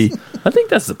 How Happy. I think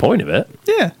that's the point of it.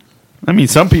 Yeah. I mean,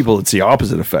 some people it's the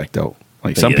opposite effect though.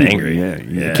 Like They some get people, angry. yeah,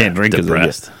 you can't drink because they get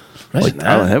depressed. Imagine like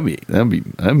that.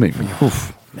 that'd make me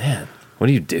oof, Man, what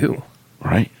do you do?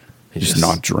 right. You Just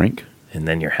not drink. and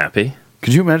then you're happy?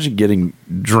 Could you imagine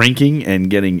drinking and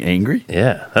getting angry?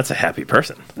 Yeah, that's a happy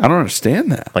person. I don't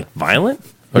understand that. Like violent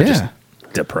or Yeah. just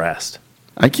depressed?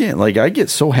 I can't. Like I get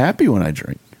so happy when I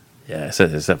drink. Yeah,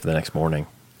 except for the next morning.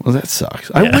 Well, that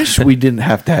sucks. I wish we didn't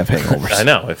have to have hangovers. I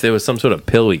know. If there was some sort of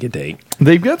pill we could take.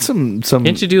 They've got some.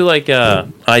 Can't you do like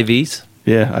IVs?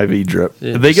 Yeah, IV drip.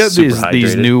 Yeah, They got super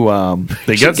these hydrated. new.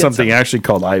 They got Should get something some. actually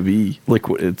called IV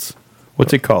liquid. It's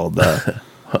what's it called? Water?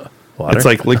 It's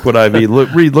like liquid IV.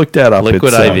 Look that up.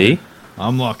 liquid It's, IV.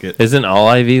 Unlock it. Isn't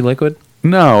all IV liquid?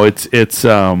 No, it's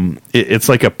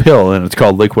like a pill and it's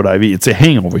called liquid IV. It's a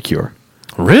hangover cure.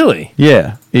 Really?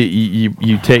 Yeah,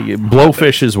 you take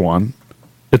Blowfish is one.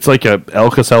 It's like a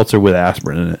Alka-Seltzer with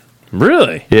aspirin in it.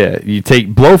 Really? Yeah, you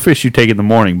take Blowfish. You take in the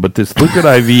morning, but this liquid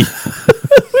IV.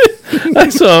 I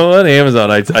saw on Amazon.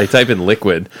 I type in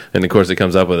liquid, and of course it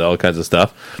comes up with all kinds of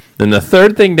stuff. And the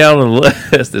third thing down on the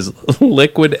list is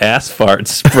liquid ass fart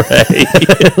spray.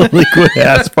 liquid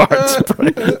ass fart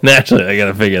spray. Naturally, I got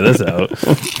to figure this out.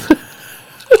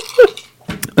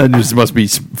 That just must be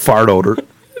fart odor.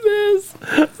 It is.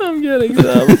 I'm getting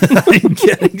some. I'm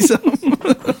getting some.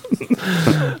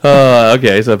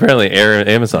 Okay, so apparently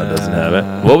Amazon doesn't have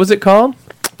it. What was it called?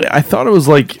 I thought it was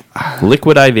like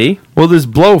Liquid IV. well, there's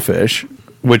Blowfish,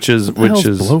 which is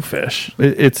Blowfish.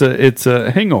 it's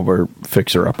a hangover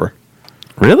fixer upper.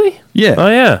 Really? Yeah. Oh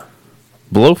yeah.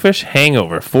 Blowfish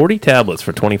Hangover, 40 tablets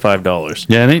for $25.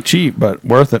 Yeah, it ain't cheap, but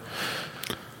worth it.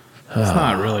 It's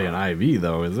not really an IV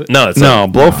though, is it? No, it's No,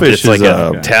 Blowfish it's like is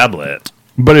a a. tablet.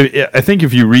 But I think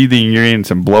if you read the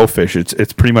ingredients in Blowfish,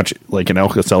 it's pretty much like an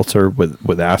Alka-Seltzer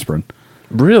with aspirin.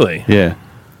 Really? Yeah.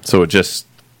 So it just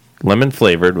lemon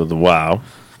flavored with wow.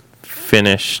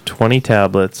 Finish 20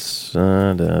 tablets.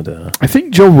 I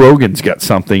think Joe Rogan's got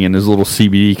something in his little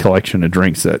CBD collection of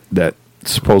drinks that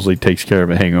supposedly takes care of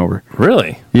a hangover.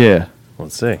 Really? Yeah.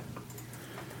 Let's see.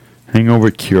 Hangover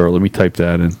cure. Let me type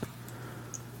that in.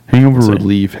 Hangover see.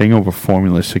 relief. Hangover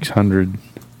formula 600.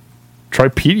 Try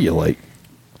Pedialyte.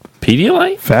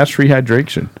 Pedialyte? Fast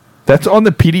rehydration. That's on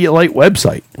the Pedialyte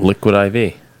website. Liquid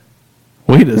IV.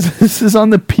 Wait, this is on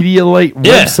the Pedialyte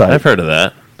Yeah, website. I've heard of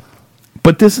that.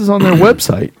 But this is on their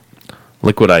website.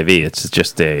 Liquid IV. It's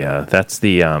just a. That's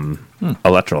the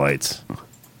electrolytes.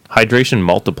 Hydration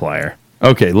multiplier.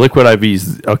 Okay, liquid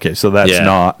IVs. Okay, so that's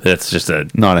That's just a.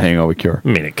 not a hangover cure. I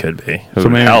mean, it could be. It So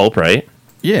would maybe- help, right?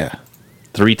 Yeah.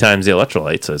 3 times the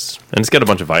electrolytes, and it's got a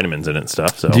bunch of vitamins in it and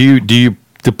stuff. So Do you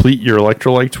deplete your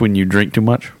electrolytes when you drink too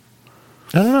much?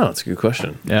 I don't know. It's a good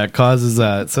question. Yeah, it causes.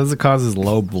 It says it causes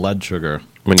low blood sugar.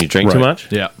 When you drink too Right.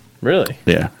 much, Yeah. really?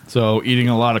 Yeah. So eating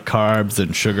a lot of carbs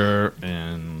and sugar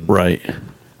and Right.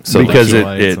 So because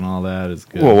electrolytes it and all that is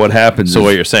good. well, what happens? So is,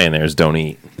 what you're saying there is don't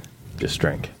eat, just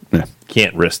drink. Yeah.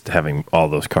 Can't risk having all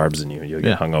those carbs in you. You'll get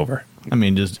Yeah. hungover. I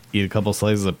mean, just eat a couple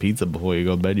slices of pizza before you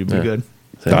go to bed. You'll be Yeah. good.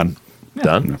 Done.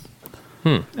 Done.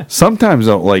 Sometimes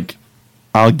though, like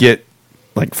I'll get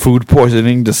like food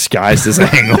poisoning disguised as a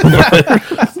hangover.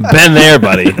 Been there,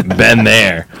 buddy. Been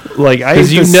there. Like I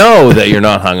Because ate you this- know that you're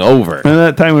not hungover. And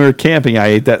that time we were camping, I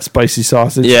ate that spicy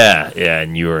sausage. Yeah,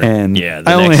 and you were. And yeah,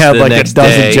 I only had the like a next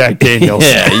dozen day- Jack Daniels.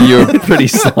 Yeah, you were pretty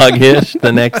sluggish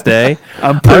the next day.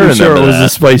 I'm I pretty sure it remember was that. a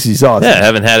spicy sausage. Yeah,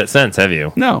 haven't had it since, have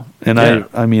you? No, and Yeah.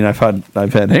 I mean I've had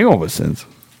hangovers since.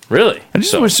 Really? I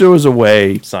just So, wish there was a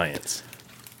way. science.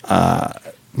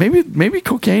 Maybe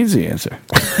cocaine's the answer.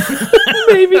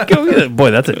 Maybe go.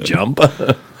 Boy, that's a jump.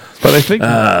 But I think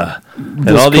And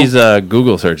all these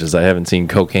Google searches, I haven't seen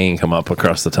cocaine come up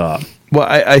across the top. well,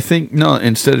 I think no.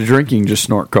 Instead of drinking, just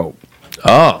snort coke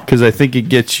Oh, because I think it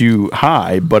gets you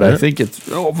high. But I think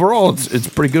overall it's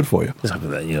pretty good for you. some of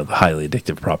that, the highly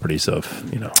addictive properties of,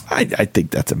 I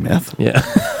think that's a myth. yeah.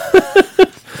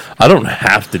 I don't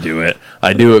have to do it.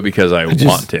 I do it because I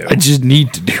want to. I just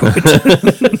need to do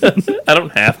it. I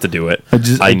don't have to do it.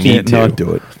 I need can't to. not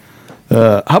do it.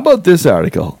 How about this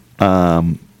article?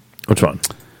 Which one?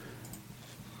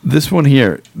 This one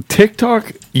here.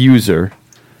 TikTok user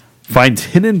finds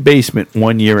hidden basement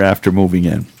 1 year after moving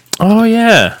in. Oh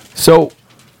yeah. So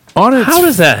on its How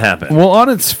does that happen? well on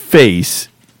its face,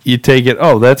 you take it.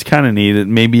 Oh, that's kind of neat. It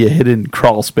may be a hidden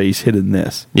crawl space hidden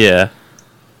this. Yeah.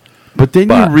 But then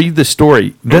But- you read the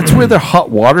story. That's where their hot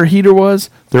water heater was.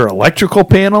 Their electrical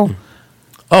panel.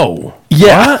 Oh.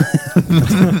 Yeah,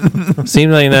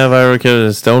 Seems like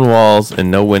Navarro stone walls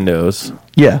and no windows,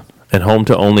 yeah, and home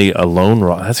to only a lone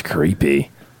rock. That's creepy.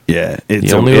 yeah.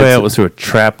 The only way out was through a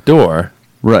trap door.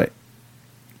 right.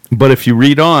 But if you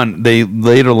read on, they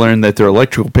later learned that their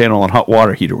electrical panel and hot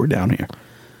water heater were down here.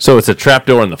 So it's a trap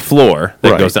door on the floor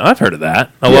that Right. goes down. I've heard of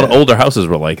that. A lot of Yeah. older houses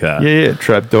were like that. Yeah,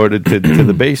 trap door to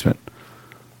the basement.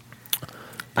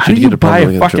 How Should do you you get a buy plumber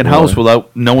a to get fucking a house plumber?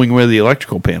 without knowing where the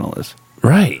electrical panel is?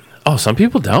 Right. Oh, some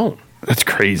people don't. That's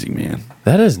crazy, man.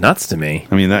 That is nuts to me.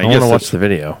 I mean, I I guess want to watch that's- the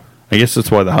video. I guess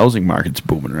that's why the housing market's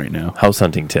booming right now. House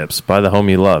hunting tips. Buy the home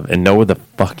you love and know where the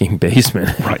fucking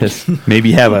basement is.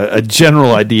 Maybe have a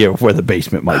general idea of where the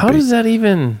basement might How be. does that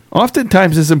even...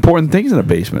 Oftentimes, there's important things in a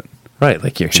basement. Right,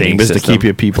 like your Chambers to system. keep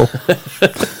your people.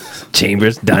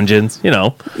 Chambers, dungeons,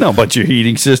 No, but your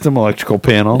heating system, electrical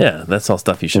panel. Yeah, that's all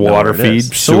stuff you should Water know where it is.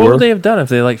 feed, So what sewer. would they have done if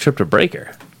they, like, tripped a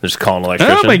breaker? They're just calling an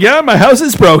electrician. Oh my God, my house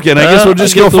is broken. I guess we'll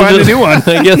just go find a new one.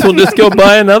 I guess we'll just go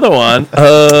buy another one.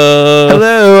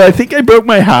 Hello, I think I broke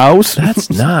my house. That's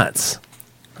nuts.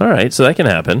 All right, so that can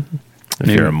happen if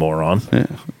you're a moron. Yeah.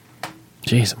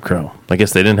 Jeez, I'm crow. I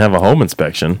guess they didn't have a home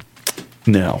inspection.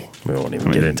 No. We won't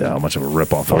even get into how much of a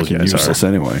ripoff those Fucking guys useless are.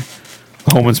 anyway.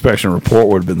 The home inspection report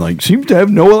would have been like, seems to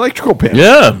have no electrical panels.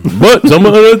 Yeah, but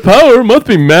someone had power. Must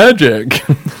be magic.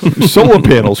 Solar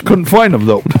panels. Couldn't find them,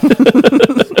 though.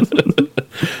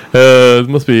 It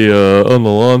must be on the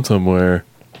lawn somewhere.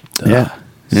 Yeah.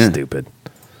 Stupid.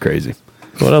 Crazy.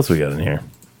 What else we got in here?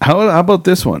 How about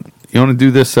this one? You want to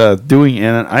do this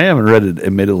and I haven't read it,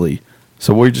 admittedly.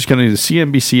 So we're just going to do the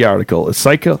CNBC article. A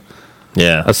psychologist.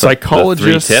 The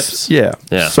 3 tips? Yeah.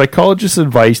 Psychologist's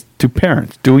advice to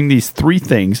parents. Doing these 3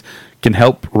 things can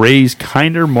help raise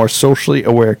kinder, more socially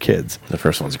aware kids. The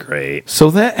first one's great. So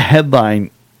that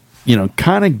headline,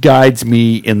 kind of guides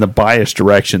me in the biased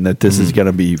direction that this is going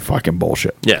to be fucking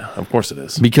bullshit. Yeah, of course it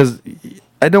is. Because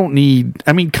I don't need,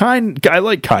 I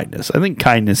like kindness. I think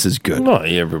kindness is good. Well,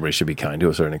 everybody should be kind to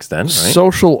a certain extent, right?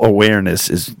 Social awareness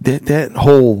is that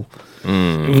whole,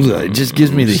 it just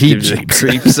gives me the heat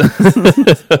Creeps.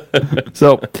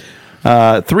 So,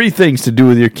 3 things to do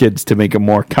with your kids to make them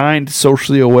more kind,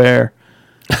 socially aware.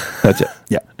 That's it.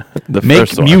 Yeah. Make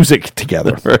first one. music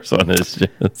together. The first one is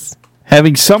just...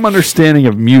 Having some understanding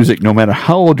of music, no matter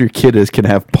how old your kid is, can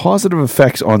have positive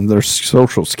effects on their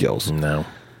social skills. No.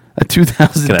 A Can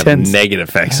have 2010 negative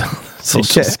effects on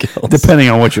social skills. depending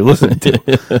on what you're listening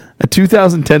to. A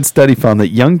 2010 study found that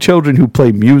young children who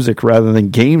play music rather than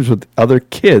games with other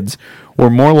kids were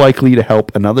more likely to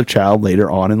help another child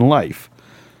later on in life.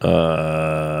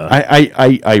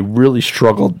 I really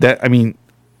struggled. How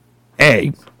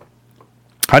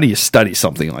do you study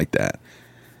something like that?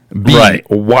 B, Right.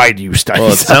 why do you study?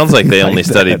 Well, it sounds like they only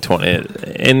something studied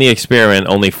 20. In the experiment,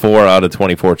 only 4 out of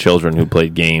 24 children who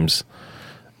played games.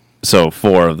 So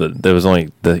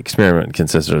the experiment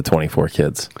consisted of 24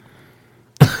 kids.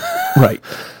 Right.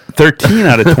 13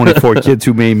 out of 24 kids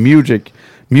who made music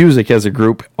as a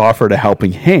group offered a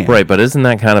helping hand. Right, but isn't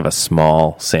that kind of a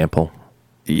small sample?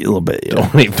 A little bit. Yeah.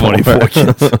 Only 24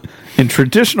 kids. In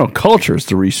traditional cultures,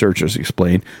 the researchers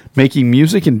explained, making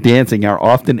music and dancing are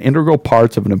often integral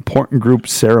parts of an important group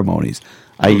ceremonies,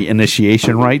 i.e.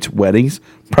 initiation rites, weddings,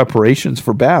 preparations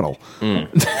for battle. Wait.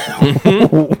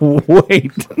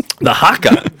 The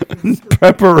haka.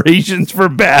 Preparations for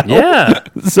battle? Yeah.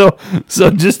 So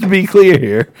just to be clear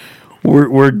here,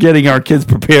 we're getting our kids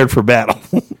prepared for battle.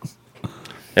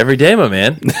 Every day, my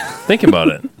man. Think about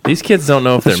it. These kids don't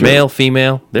know if they're male,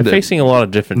 female. They're facing a lot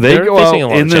of different. They They're go facing out a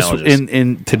lot in of this challenges.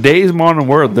 in today's modern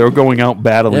world. They're going out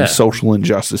battling Yeah. social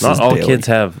injustices. Not all daily. kids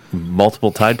have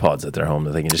multiple Tide Pods at their home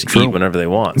that they can just True. eat whenever they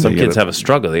want. Some They kids gotta- have a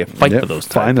struggle. They have to fight Yep, for those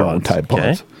Tide find their Pods. own Tide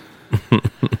okay?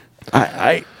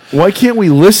 Pods. Why can't we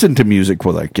listen to music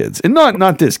with our kids? And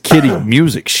not this kiddie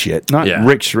music shit. Not Yeah.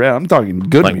 Rick Shred. I'm talking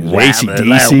good Like music. wow,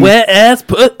 AC/DC. wet ass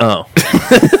put. Oh,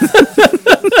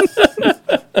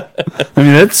 I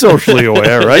mean, that's socially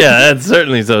aware, right? yeah, that's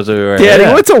certainly socially aware. Daddy,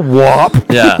 yeah. what's a WAP?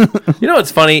 Yeah. You know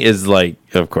what's funny is, like,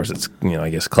 of course, it's, I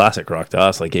guess classic rock to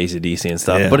us, like AC/DC and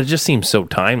stuff, Yeah. but it just seems so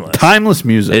timeless. Timeless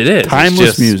music. It is. It's Timeless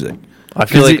just- music. I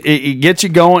feel 'Cause like it gets you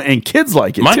going, and kids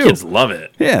like it my too. kids love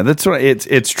it. Yeah, that's right.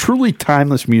 It's truly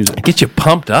timeless music. Get you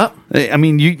pumped up. I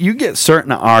mean, you get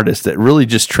certain artists that really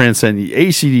just transcend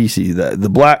AC/DC, the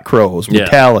Black Crowes, Yeah.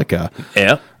 Metallica,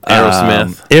 Yeah.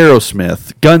 Aerosmith.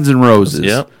 Aerosmith, Guns N' Roses.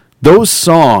 Yep. Those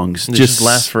songs just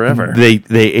last forever. They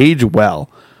age well.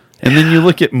 And then you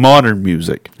look at modern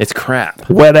music. It's crap.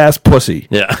 Wet Ass Pussy.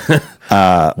 Yeah.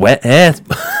 Wet ass.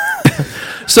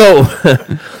 So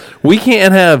we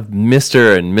can't have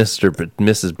Mr. and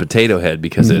Mrs. Potato Head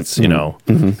because it's,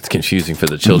 it's confusing for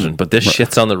the children. But this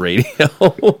shit's on the radio.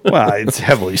 Well, it's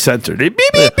heavily censored. Beep,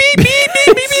 beep, beep, beep, beep,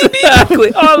 beep, beep.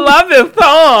 Exactly. I love this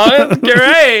song. It's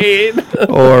great.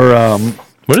 Or,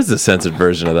 What is the censored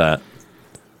version of that?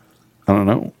 I don't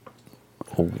know.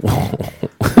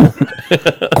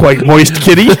 Quite moist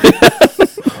kitty.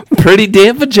 Pretty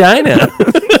damn vagina.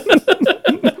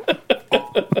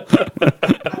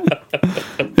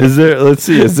 Is there, let's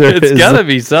see, is there, It's is gotta there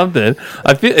be something.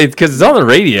 I feel it's because it's on the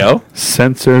radio.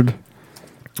 censored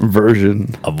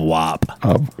version Of WAP.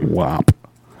 of WAP?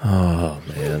 Oh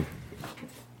man.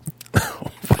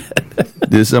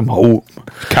 There's some hope.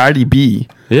 Cardi B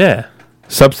Yeah.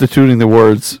 substituting the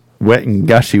words wet and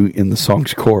gushy in the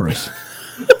song's chorus.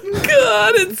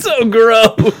 God, it's so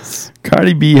gross.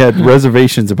 Cardi B had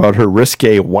reservations about her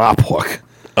risque WAP hook.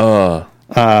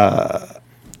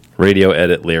 Radio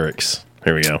edit lyrics.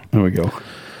 Here we go. There we go.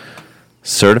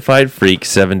 Certified freak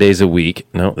 7 days a week.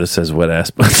 No, this says wet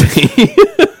ass pussy.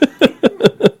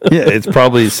 Yeah, it's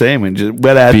probably the same. And just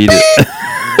wet ass. Beat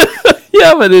it.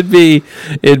 Yeah, but it'd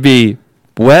be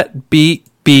wet beat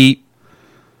beat.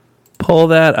 Pull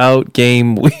that out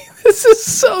game. This is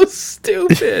so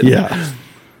stupid. Yeah.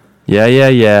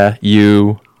 Yeah.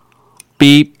 You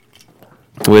beep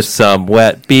with some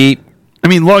wet beep. I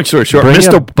mean, long story short,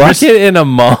 Bring a bucket in a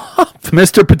mop.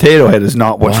 Mr. Potato Head is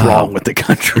not what's wrong with the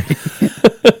country.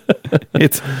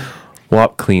 it's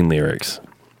WAP clean lyrics.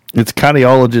 it's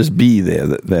cardiologist B there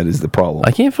that is the problem.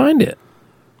 I can't find it.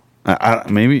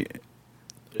 Maybe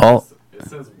All It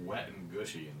says wet and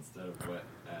gushy instead of wet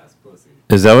ass pussy.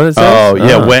 is that what it says? Oh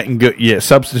yeah, wet and yeah,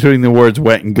 substituting the words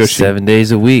wet and gushy. 7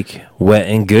 days a week, wet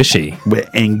and gushy, Wet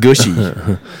and gushy.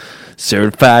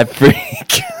 certified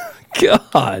freak.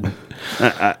 God,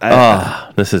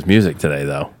 this is music today,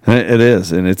 though. It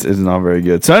is, and it's not very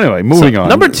good. So anyway, moving on.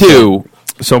 Number two,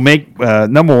 So make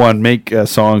number one, make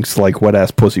songs like "Wet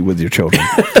Ass Pussy" with your children.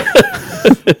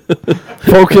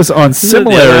 Focus on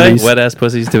similarities. Wet ass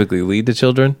pussies typically lead to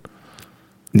children.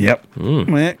 Yep,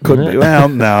 it could be. Well,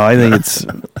 no, I think it's.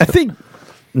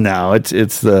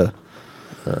 It's the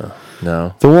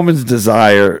No, woman's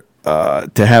desire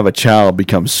to have a child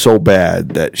becomes so bad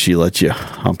that she lets you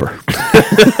hump her.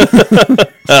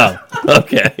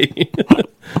 okay.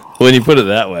 When you put it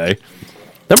that way.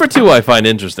 Number two, I find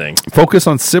interesting Focus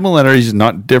on similarities,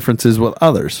 not differences with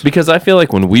others. because I feel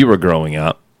like when we were growing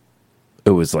up, it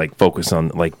was like focus on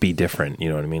like be different. You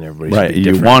know what I mean? Everybody should Right, be you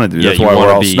different. wanted to. That's you why we're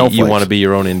wanna all be, snowflakes. You want to be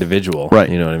your own individual. Right.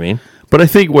 You know what I mean? But I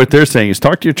think what they're saying is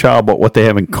talk to your child about what they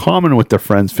have in common with their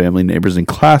friends, family, neighbors, and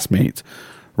classmates,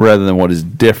 rather than what is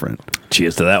different.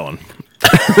 Cheers to that one.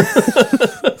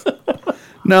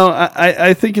 No,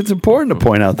 I think it's important to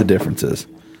point out the differences.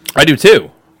 I do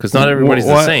too, because not everybody's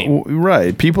the same.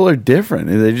 Right. People are different.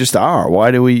 They just are.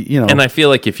 Why do we, And I feel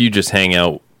like if you just hang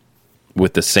out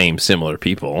with the same similar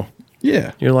people,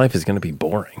 yeah. your life is going to be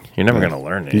boring. You're never going to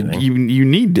learn anything. You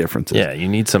need differences. Yeah, you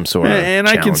need some sort of And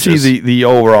I can challenges. see the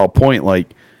overall point.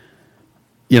 Like,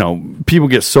 people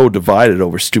get so divided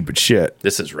over stupid shit.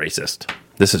 This is racist.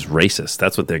 This is racist.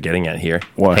 That's what they're getting at here.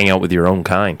 What? Hang out with your own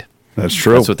kind. That's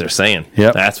true. That's what they're saying.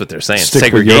 Yep. That's what they're saying.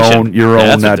 Stick with your Segregation. own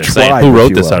That's what they're saying. tribe, Who if wrote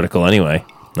you this will. article anyway?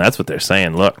 That's what they're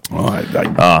saying. Look.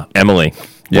 Oh, Emily.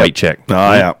 Yep. White chick.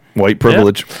 yeah. White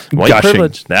privilege. Yep. White Gushing.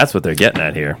 privilege. That's what they're getting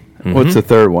at here. What's the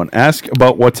third one? Ask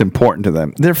about what's important to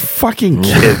them. They're fucking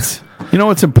kids. You know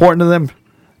what's important to them?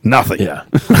 Nothing. Yeah.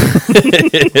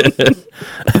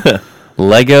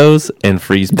 Legos and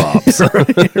freeze pops. That's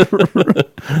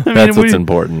what's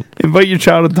important. Invite your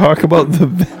child to talk about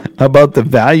the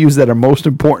values that are most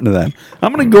important to them.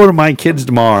 I'm going to go to my kids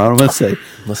tomorrow. I'm going to say,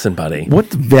 Listen, buddy. what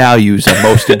values are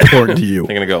most important to you?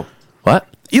 They're going to go, what?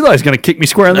 Eli's going to kick me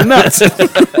square in the nuts.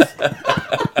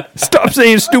 Stop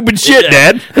saying stupid shit,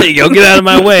 Dad. There you go. Get out of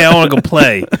my way. I want to go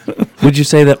play. Would you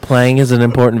say that playing is an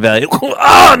important value?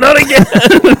 Oh, not again.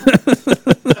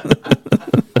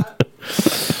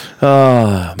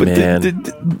 Oh, But man.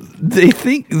 they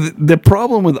think the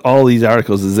problem with all these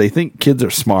articles is they think kids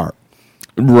are smart.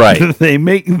 Right. They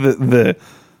make the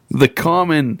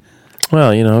common.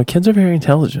 Well, kids are very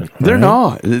intelligent. They're right?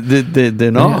 not.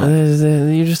 They're not.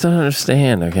 You just don't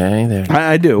understand, okay?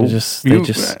 I do.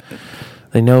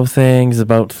 They know things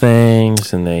about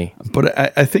things, and they. But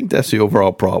I think that's the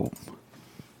overall problem.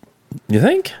 You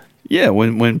think? Yeah,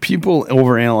 when people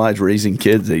overanalyze raising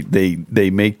kids, they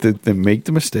make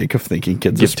the mistake of thinking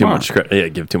kids are Give too smart. much credit. Yeah,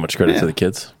 give too much credit Yeah. to the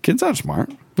kids. Kids aren't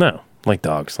smart. No, like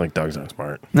dogs. Like dogs aren't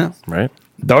smart. No, Right?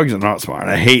 dogs are not smart.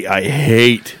 I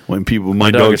hate when people.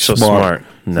 My dog dog's is so smart. smart.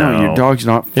 No. your dog's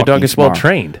not. Your dog fucking is well smart.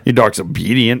 trained. Your dog's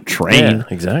obedient, trained,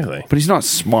 Yeah, exactly. but he's not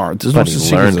smart. There's But no he such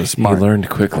thing as a learned. He smart. learned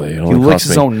quickly. It He only licks cost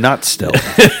his me- own nuts still.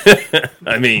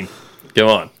 I mean, go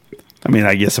on. I mean,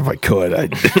 I guess if I could, I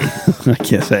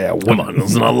can't say I Come wouldn't. on,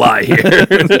 let's not lie here.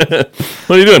 What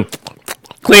are you doing?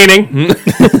 Cleaning.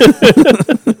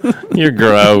 You're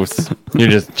gross.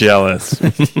 You're just jealous.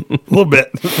 A little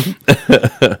bit.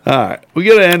 All right, we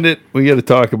got to end it. We got to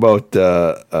talk about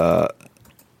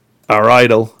our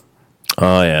idol,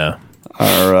 Oh yeah.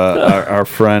 our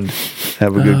friend.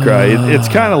 Have a good cry. It's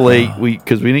kind of late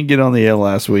because we didn't get on the air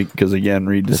last week because again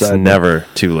Reed It's decided never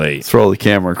too late. to throw the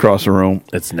camera across the room.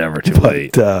 It's never too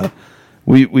late. But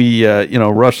we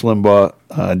Rush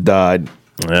Limbaugh died.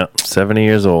 Yeah, 70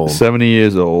 years old. 70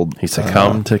 years old. He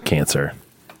succumbed to cancer. He succumbed to cancer.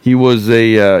 He was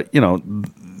a,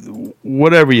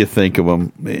 whatever you think of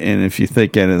him, and if you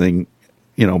think anything,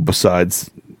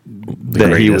 besides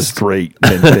that he was great,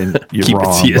 then you're Keep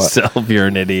wrong. it to yourself. You're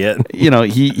an idiot.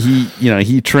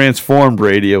 He transformed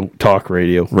radio, talk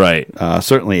radio, Right.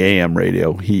 Certainly AM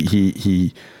radio.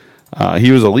 He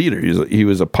was a leader. He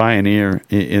was a pioneer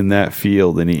in that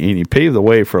field, and he paved the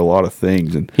way for a lot of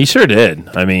things. And He sure did.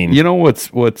 I mean,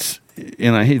 what's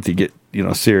and I hate to get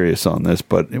serious on this,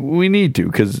 but we need to,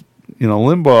 because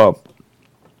Limbaugh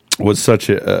was such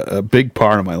a big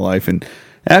part of my life. And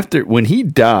when he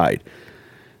died,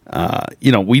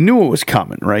 we knew it was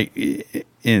coming, right?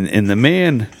 And the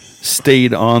man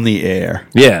stayed on the air,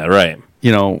 yeah, right.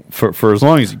 for as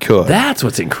long as he could. That's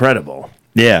what's incredible.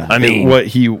 Yeah, I mean,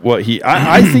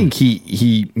 I think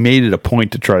he made it a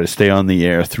point to try to stay on the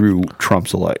air through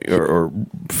Trump's or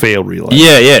failed re-election.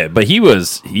 Yeah, but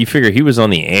you figure he was on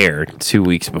the air 2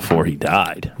 weeks before he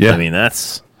died. Yeah. I mean,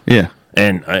 that's Yeah,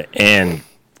 and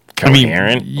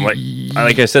coherent.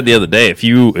 Like I said the other day, if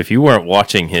you weren't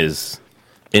watching his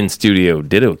in studio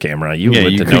ditto camera, you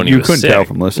wouldn't have known he was couldn't sick. tell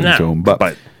from listening to him. But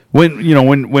But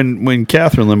when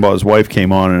Catherine Limbaugh's wife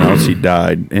came on and announced he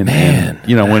died, and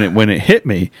when it hit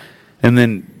me, and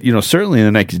then certainly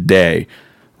the next day,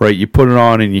 right, you put it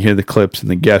on and you hear the clips and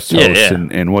the guest hosts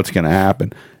and what's going to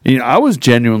happen. I was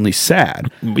genuinely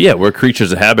sad. Yeah, we're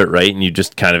creatures of habit, right? And you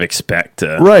just kind of expect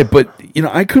to. Right, but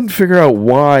I couldn't figure out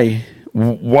why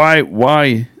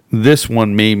this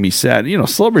one made me sad.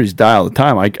 Celebrities die all the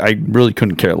time. I really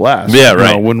couldn't care less. Yeah,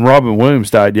 right. When Robin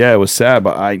Williams died, it was sad,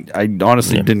 but I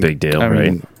honestly didn't. Big deal, I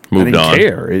right? mean, Moved I didn't on.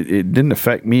 care. It didn't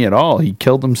affect me at all. He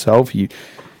killed himself. He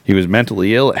was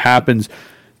mentally ill. It happens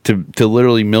to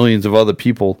literally millions of other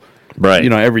people, Right.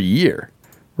 Every year,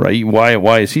 right?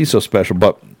 Why is he so special?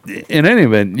 But in any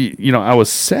event, I was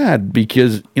sad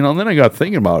because then I got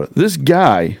thinking about it. This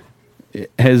guy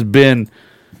has been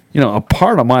a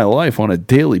part of my life on a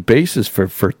daily basis for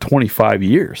 25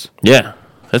 years. Yeah,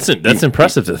 that's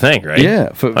impressive to think, right?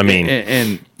 Yeah.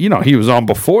 And he was on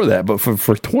before that, but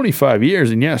for 25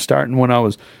 years, and starting when I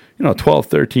was, 12,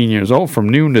 13 years old, from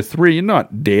noon to 3, and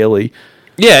not daily.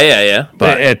 yeah.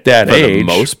 But at that for age, the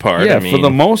most part, for the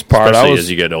most part, especially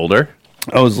as you get older.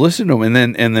 I was listening to him,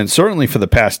 and then certainly for the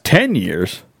past 10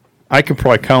 years, I could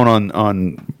probably count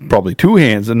on probably two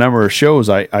hands the number of shows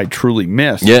I truly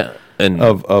missed. Yeah, and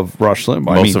of Rush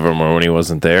Limbaugh. Most of them were when he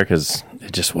wasn't there because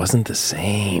it just wasn't the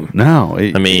same. No,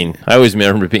 I always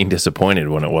remember being disappointed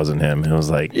when it wasn't him. It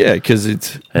was like, because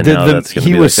it's and now that's going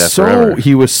to be like that forever.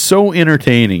 He was so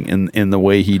entertaining in the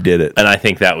way he did it, and I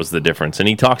think that was the difference. And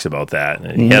he talks about that,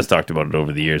 and he has talked about it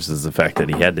over the years. Is the fact that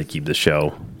he had to keep the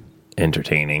show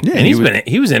entertaining, Yeah, and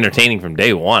he was entertaining from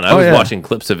day one. I was watching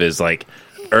clips of his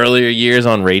earlier years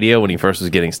on radio when he first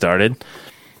was getting started,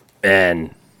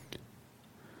 and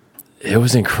it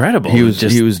was incredible. He was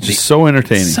just so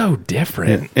entertaining, so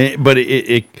different. But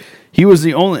he was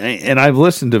the only, and I've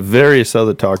listened to various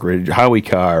other talk radio, Howie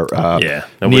Carr,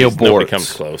 Neil Boortz. Nobody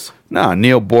comes close. No,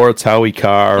 Neil Boortz, Howie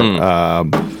Carr,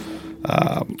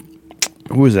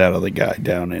 who was that other guy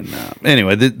down in?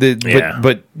 Anyway,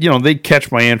 but they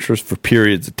catch my interest for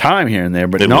periods of time here and there,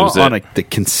 but not on the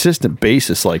consistent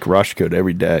basis like Rush could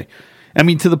every day. I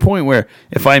mean, to the point where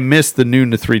if I missed the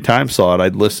noon to 3 time slot,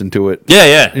 I'd listen to it.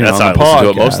 Yeah. That's how I listen to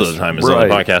it most of the podcast. time. Is on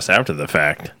the podcast after the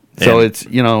fact. So it's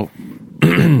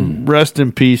rest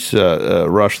in peace,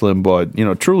 Rush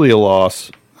Limbaugh. Truly a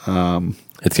loss.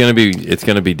 It's gonna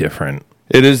be different.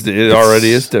 It is. It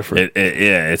already is different.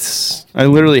 It's I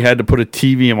literally had to put a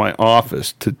TV in my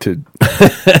office to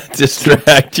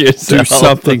distract yourself. do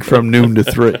something from noon to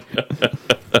 3.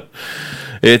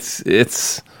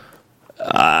 It's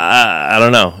I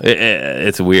don't know.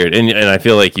 It's weird, and I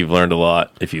feel like you've learned a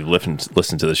lot if you've listened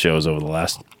to the shows over the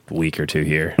last week or two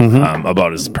here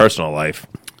about his personal life,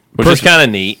 which is kind of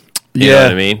neat. You know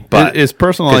what I mean? But his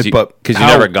personal life, but because you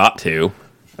never got to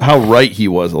how right he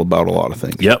was about a lot of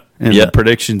things. Yep, and the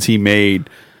predictions he made.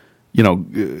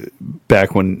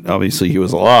 Back when obviously he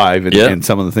was alive, and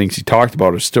some of the things he talked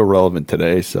about are still relevant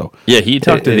today. So he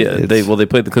talked to they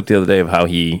played the clip the other day of how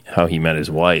he met his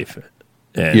wife.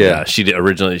 And she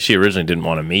originally didn't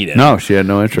want to meet him. No, she had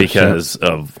no interest because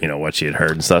of what she had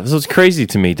heard and stuff. So it's crazy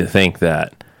to me to think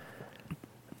that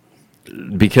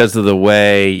because of the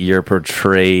way you're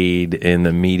portrayed in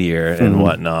the media and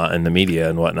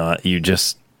whatnot, you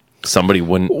just somebody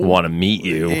wouldn't want to meet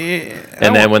you,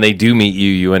 and then when they do meet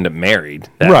you, you end up married.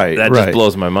 That just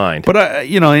blows my mind. But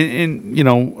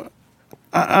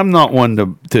I'm not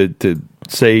one to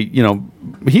say,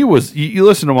 he was. You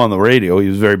listen to him on the radio. He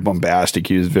was very bombastic.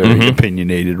 He was very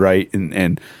opinionated, right?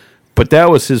 But that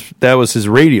was his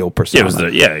radio persona.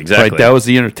 Exactly. Right, that was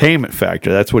the entertainment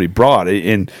factor. That's what he brought.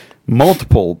 And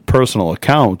multiple personal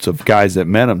accounts of guys that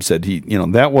met him said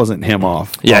that wasn't him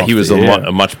off. Yeah, off he was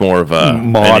the much more of a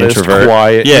modest, an introvert.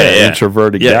 quiet,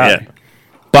 introverted guy. Yeah.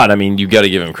 But I mean, you got to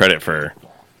give him credit for.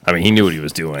 I mean, he knew what he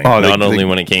was doing. Not only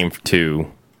when it came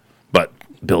to, but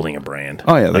building a brand.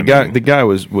 Oh yeah, the guy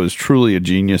was truly a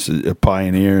genius, a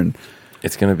pioneer, and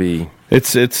it's gonna be. It's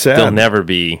sad. There'll never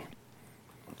be.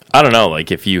 I don't know.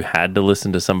 Like if you had to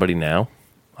listen to somebody now,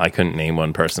 I couldn't name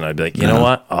one person. I'd be like, you know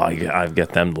what? Oh, I've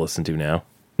got them to listen to now.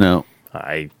 No,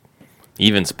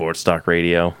 even sports talk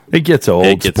radio. It gets old.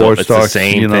 It's sports talk, the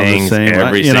same things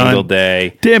every single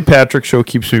day. Dan Patrick Show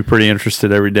keeps me pretty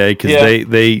interested every day because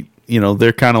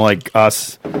they're kind of like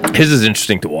us. His is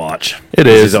interesting to watch. It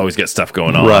is. He's always got stuff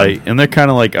going on. Right. And they're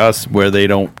kind of like us where they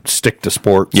don't stick to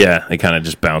sports. Yeah, they kind of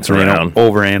just bounce They around.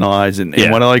 don't overanalyze. And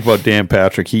what I like about Dan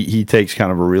Patrick, he takes kind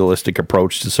of a realistic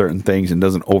approach to certain things and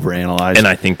doesn't overanalyze. And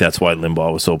I think that's why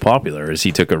Limbaugh was so popular, is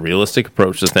he took a realistic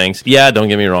approach to things. Yeah, don't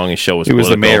get me wrong, his show was political. He was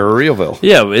the mayor of Realville.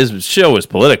 Yeah, his show was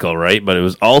political, right? But it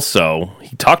was also,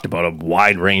 he talked about a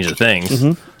wide range of things.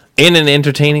 In an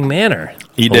entertaining manner.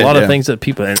 He did, a lot of things that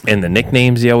people, and the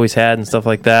nicknames he always had and stuff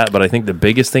like that. But I think the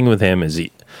biggest thing with him is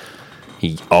he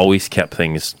always kept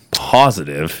things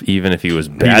positive, even if he was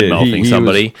bad-mouthing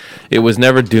somebody. It was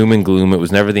never doom and gloom. It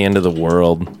was never the end of the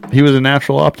world. He was a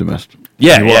natural optimist.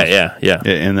 Yeah.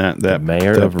 And that the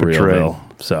mayor of Realville.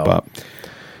 So. But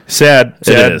sad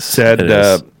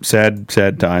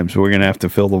times. We're going to have to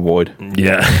fill the void.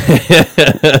 Yeah.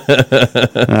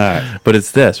 All right. But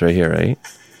it's this right here, right?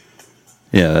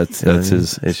 Yeah, that's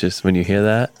his. It's just when you hear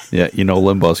that. Yeah,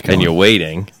 Limbaugh's coming. And you're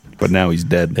waiting. But now he's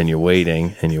dead. And you're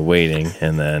waiting,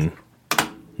 and then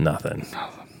nothing.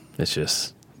 It's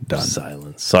just done.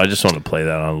 Silence. So I just want to play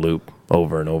that on loop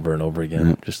over and over and over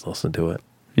again. Just listen to it.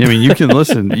 I mean, you can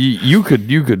listen. You could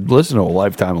listen to a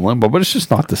lifetime of Limbaugh, but it's just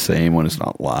not the same when it's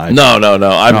not live. No.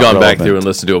 I've gone back through and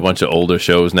listened to a bunch of older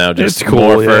shows now. Just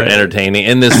more for entertaining.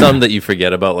 And there's some that you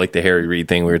forget about, like the Harry Reid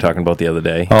thing we were talking about the other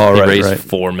day. Oh, he raised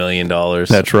 $4 million.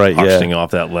 That's right. Auctioning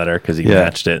off that letter because he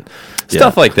matched it.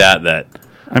 Stuff like that.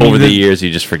 Over the years,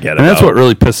 you just forget about. And that's what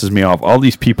really pisses me off. All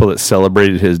these people that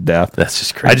celebrated his death. That's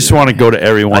just crazy. I just want to go to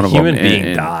every one of them. A human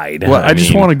being died. Well, I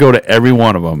just want to go to every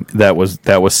one of them that was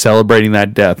celebrating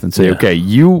that death and say, okay,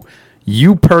 you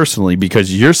personally,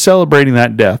 because you're celebrating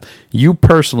that death, you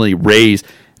personally raise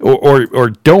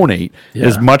or donate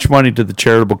as much money to the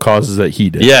charitable causes that he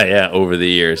did. Yeah, over the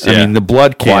years. I mean, the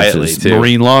blood cancers,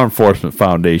 Marine Law Enforcement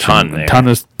Foundation,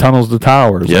 Tunnels to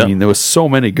Towers. I mean, there was so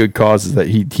many good causes that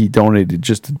he donated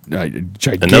just a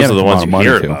gigantic and those are the ones you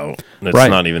hear to. about. That's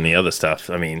not even the other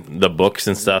stuff. I mean, the books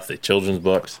and stuff, the children's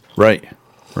books. Right.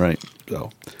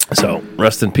 So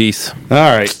rest in peace. All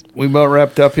right. We about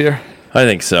wrapped up here? I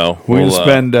think so. We're going to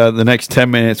spend the next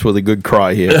 10 minutes with a good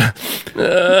cry here. Jesus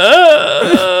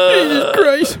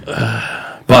Christ.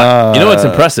 But you know what's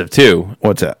impressive, too?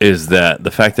 What's that? Is that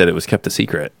the fact that it was kept a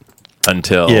secret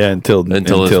until his wife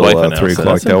announced 3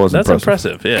 o'clock. That's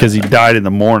impressive. Yeah. Because he died in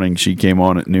the morning. She came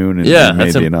on at noon and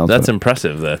made the announcement. That's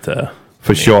impressive that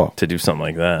sure. To do something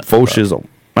like that. Faux shizzle. All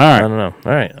right. I don't know.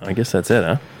 All right. I guess that's it,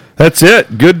 huh? That's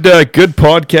it. Good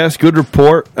podcast. Good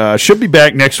report. Should be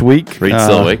back next week. Reed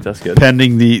still awake. That's good.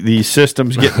 Pending the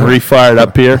systems getting refired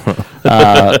up here.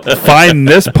 Find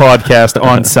this podcast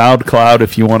on SoundCloud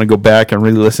if you want to go back and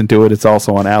re-listen to it. It's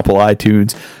also on Apple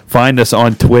iTunes. Find us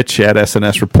on Twitch at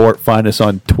SNS Report. Find us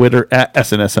on Twitter at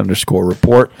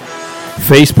SNS_report.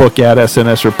 Facebook at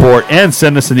SNS Report. And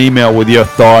send us an email with your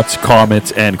thoughts,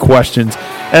 comments, and questions.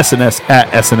 SNS at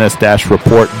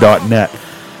SNS-report.net.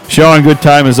 Sean, good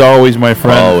time as always, my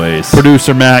friend. Always.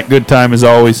 Producer Matt, good time as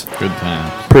always. Good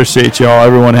time. Appreciate y'all.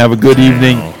 Everyone have a good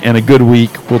evening and a good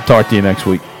week. We'll talk to you next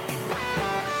week.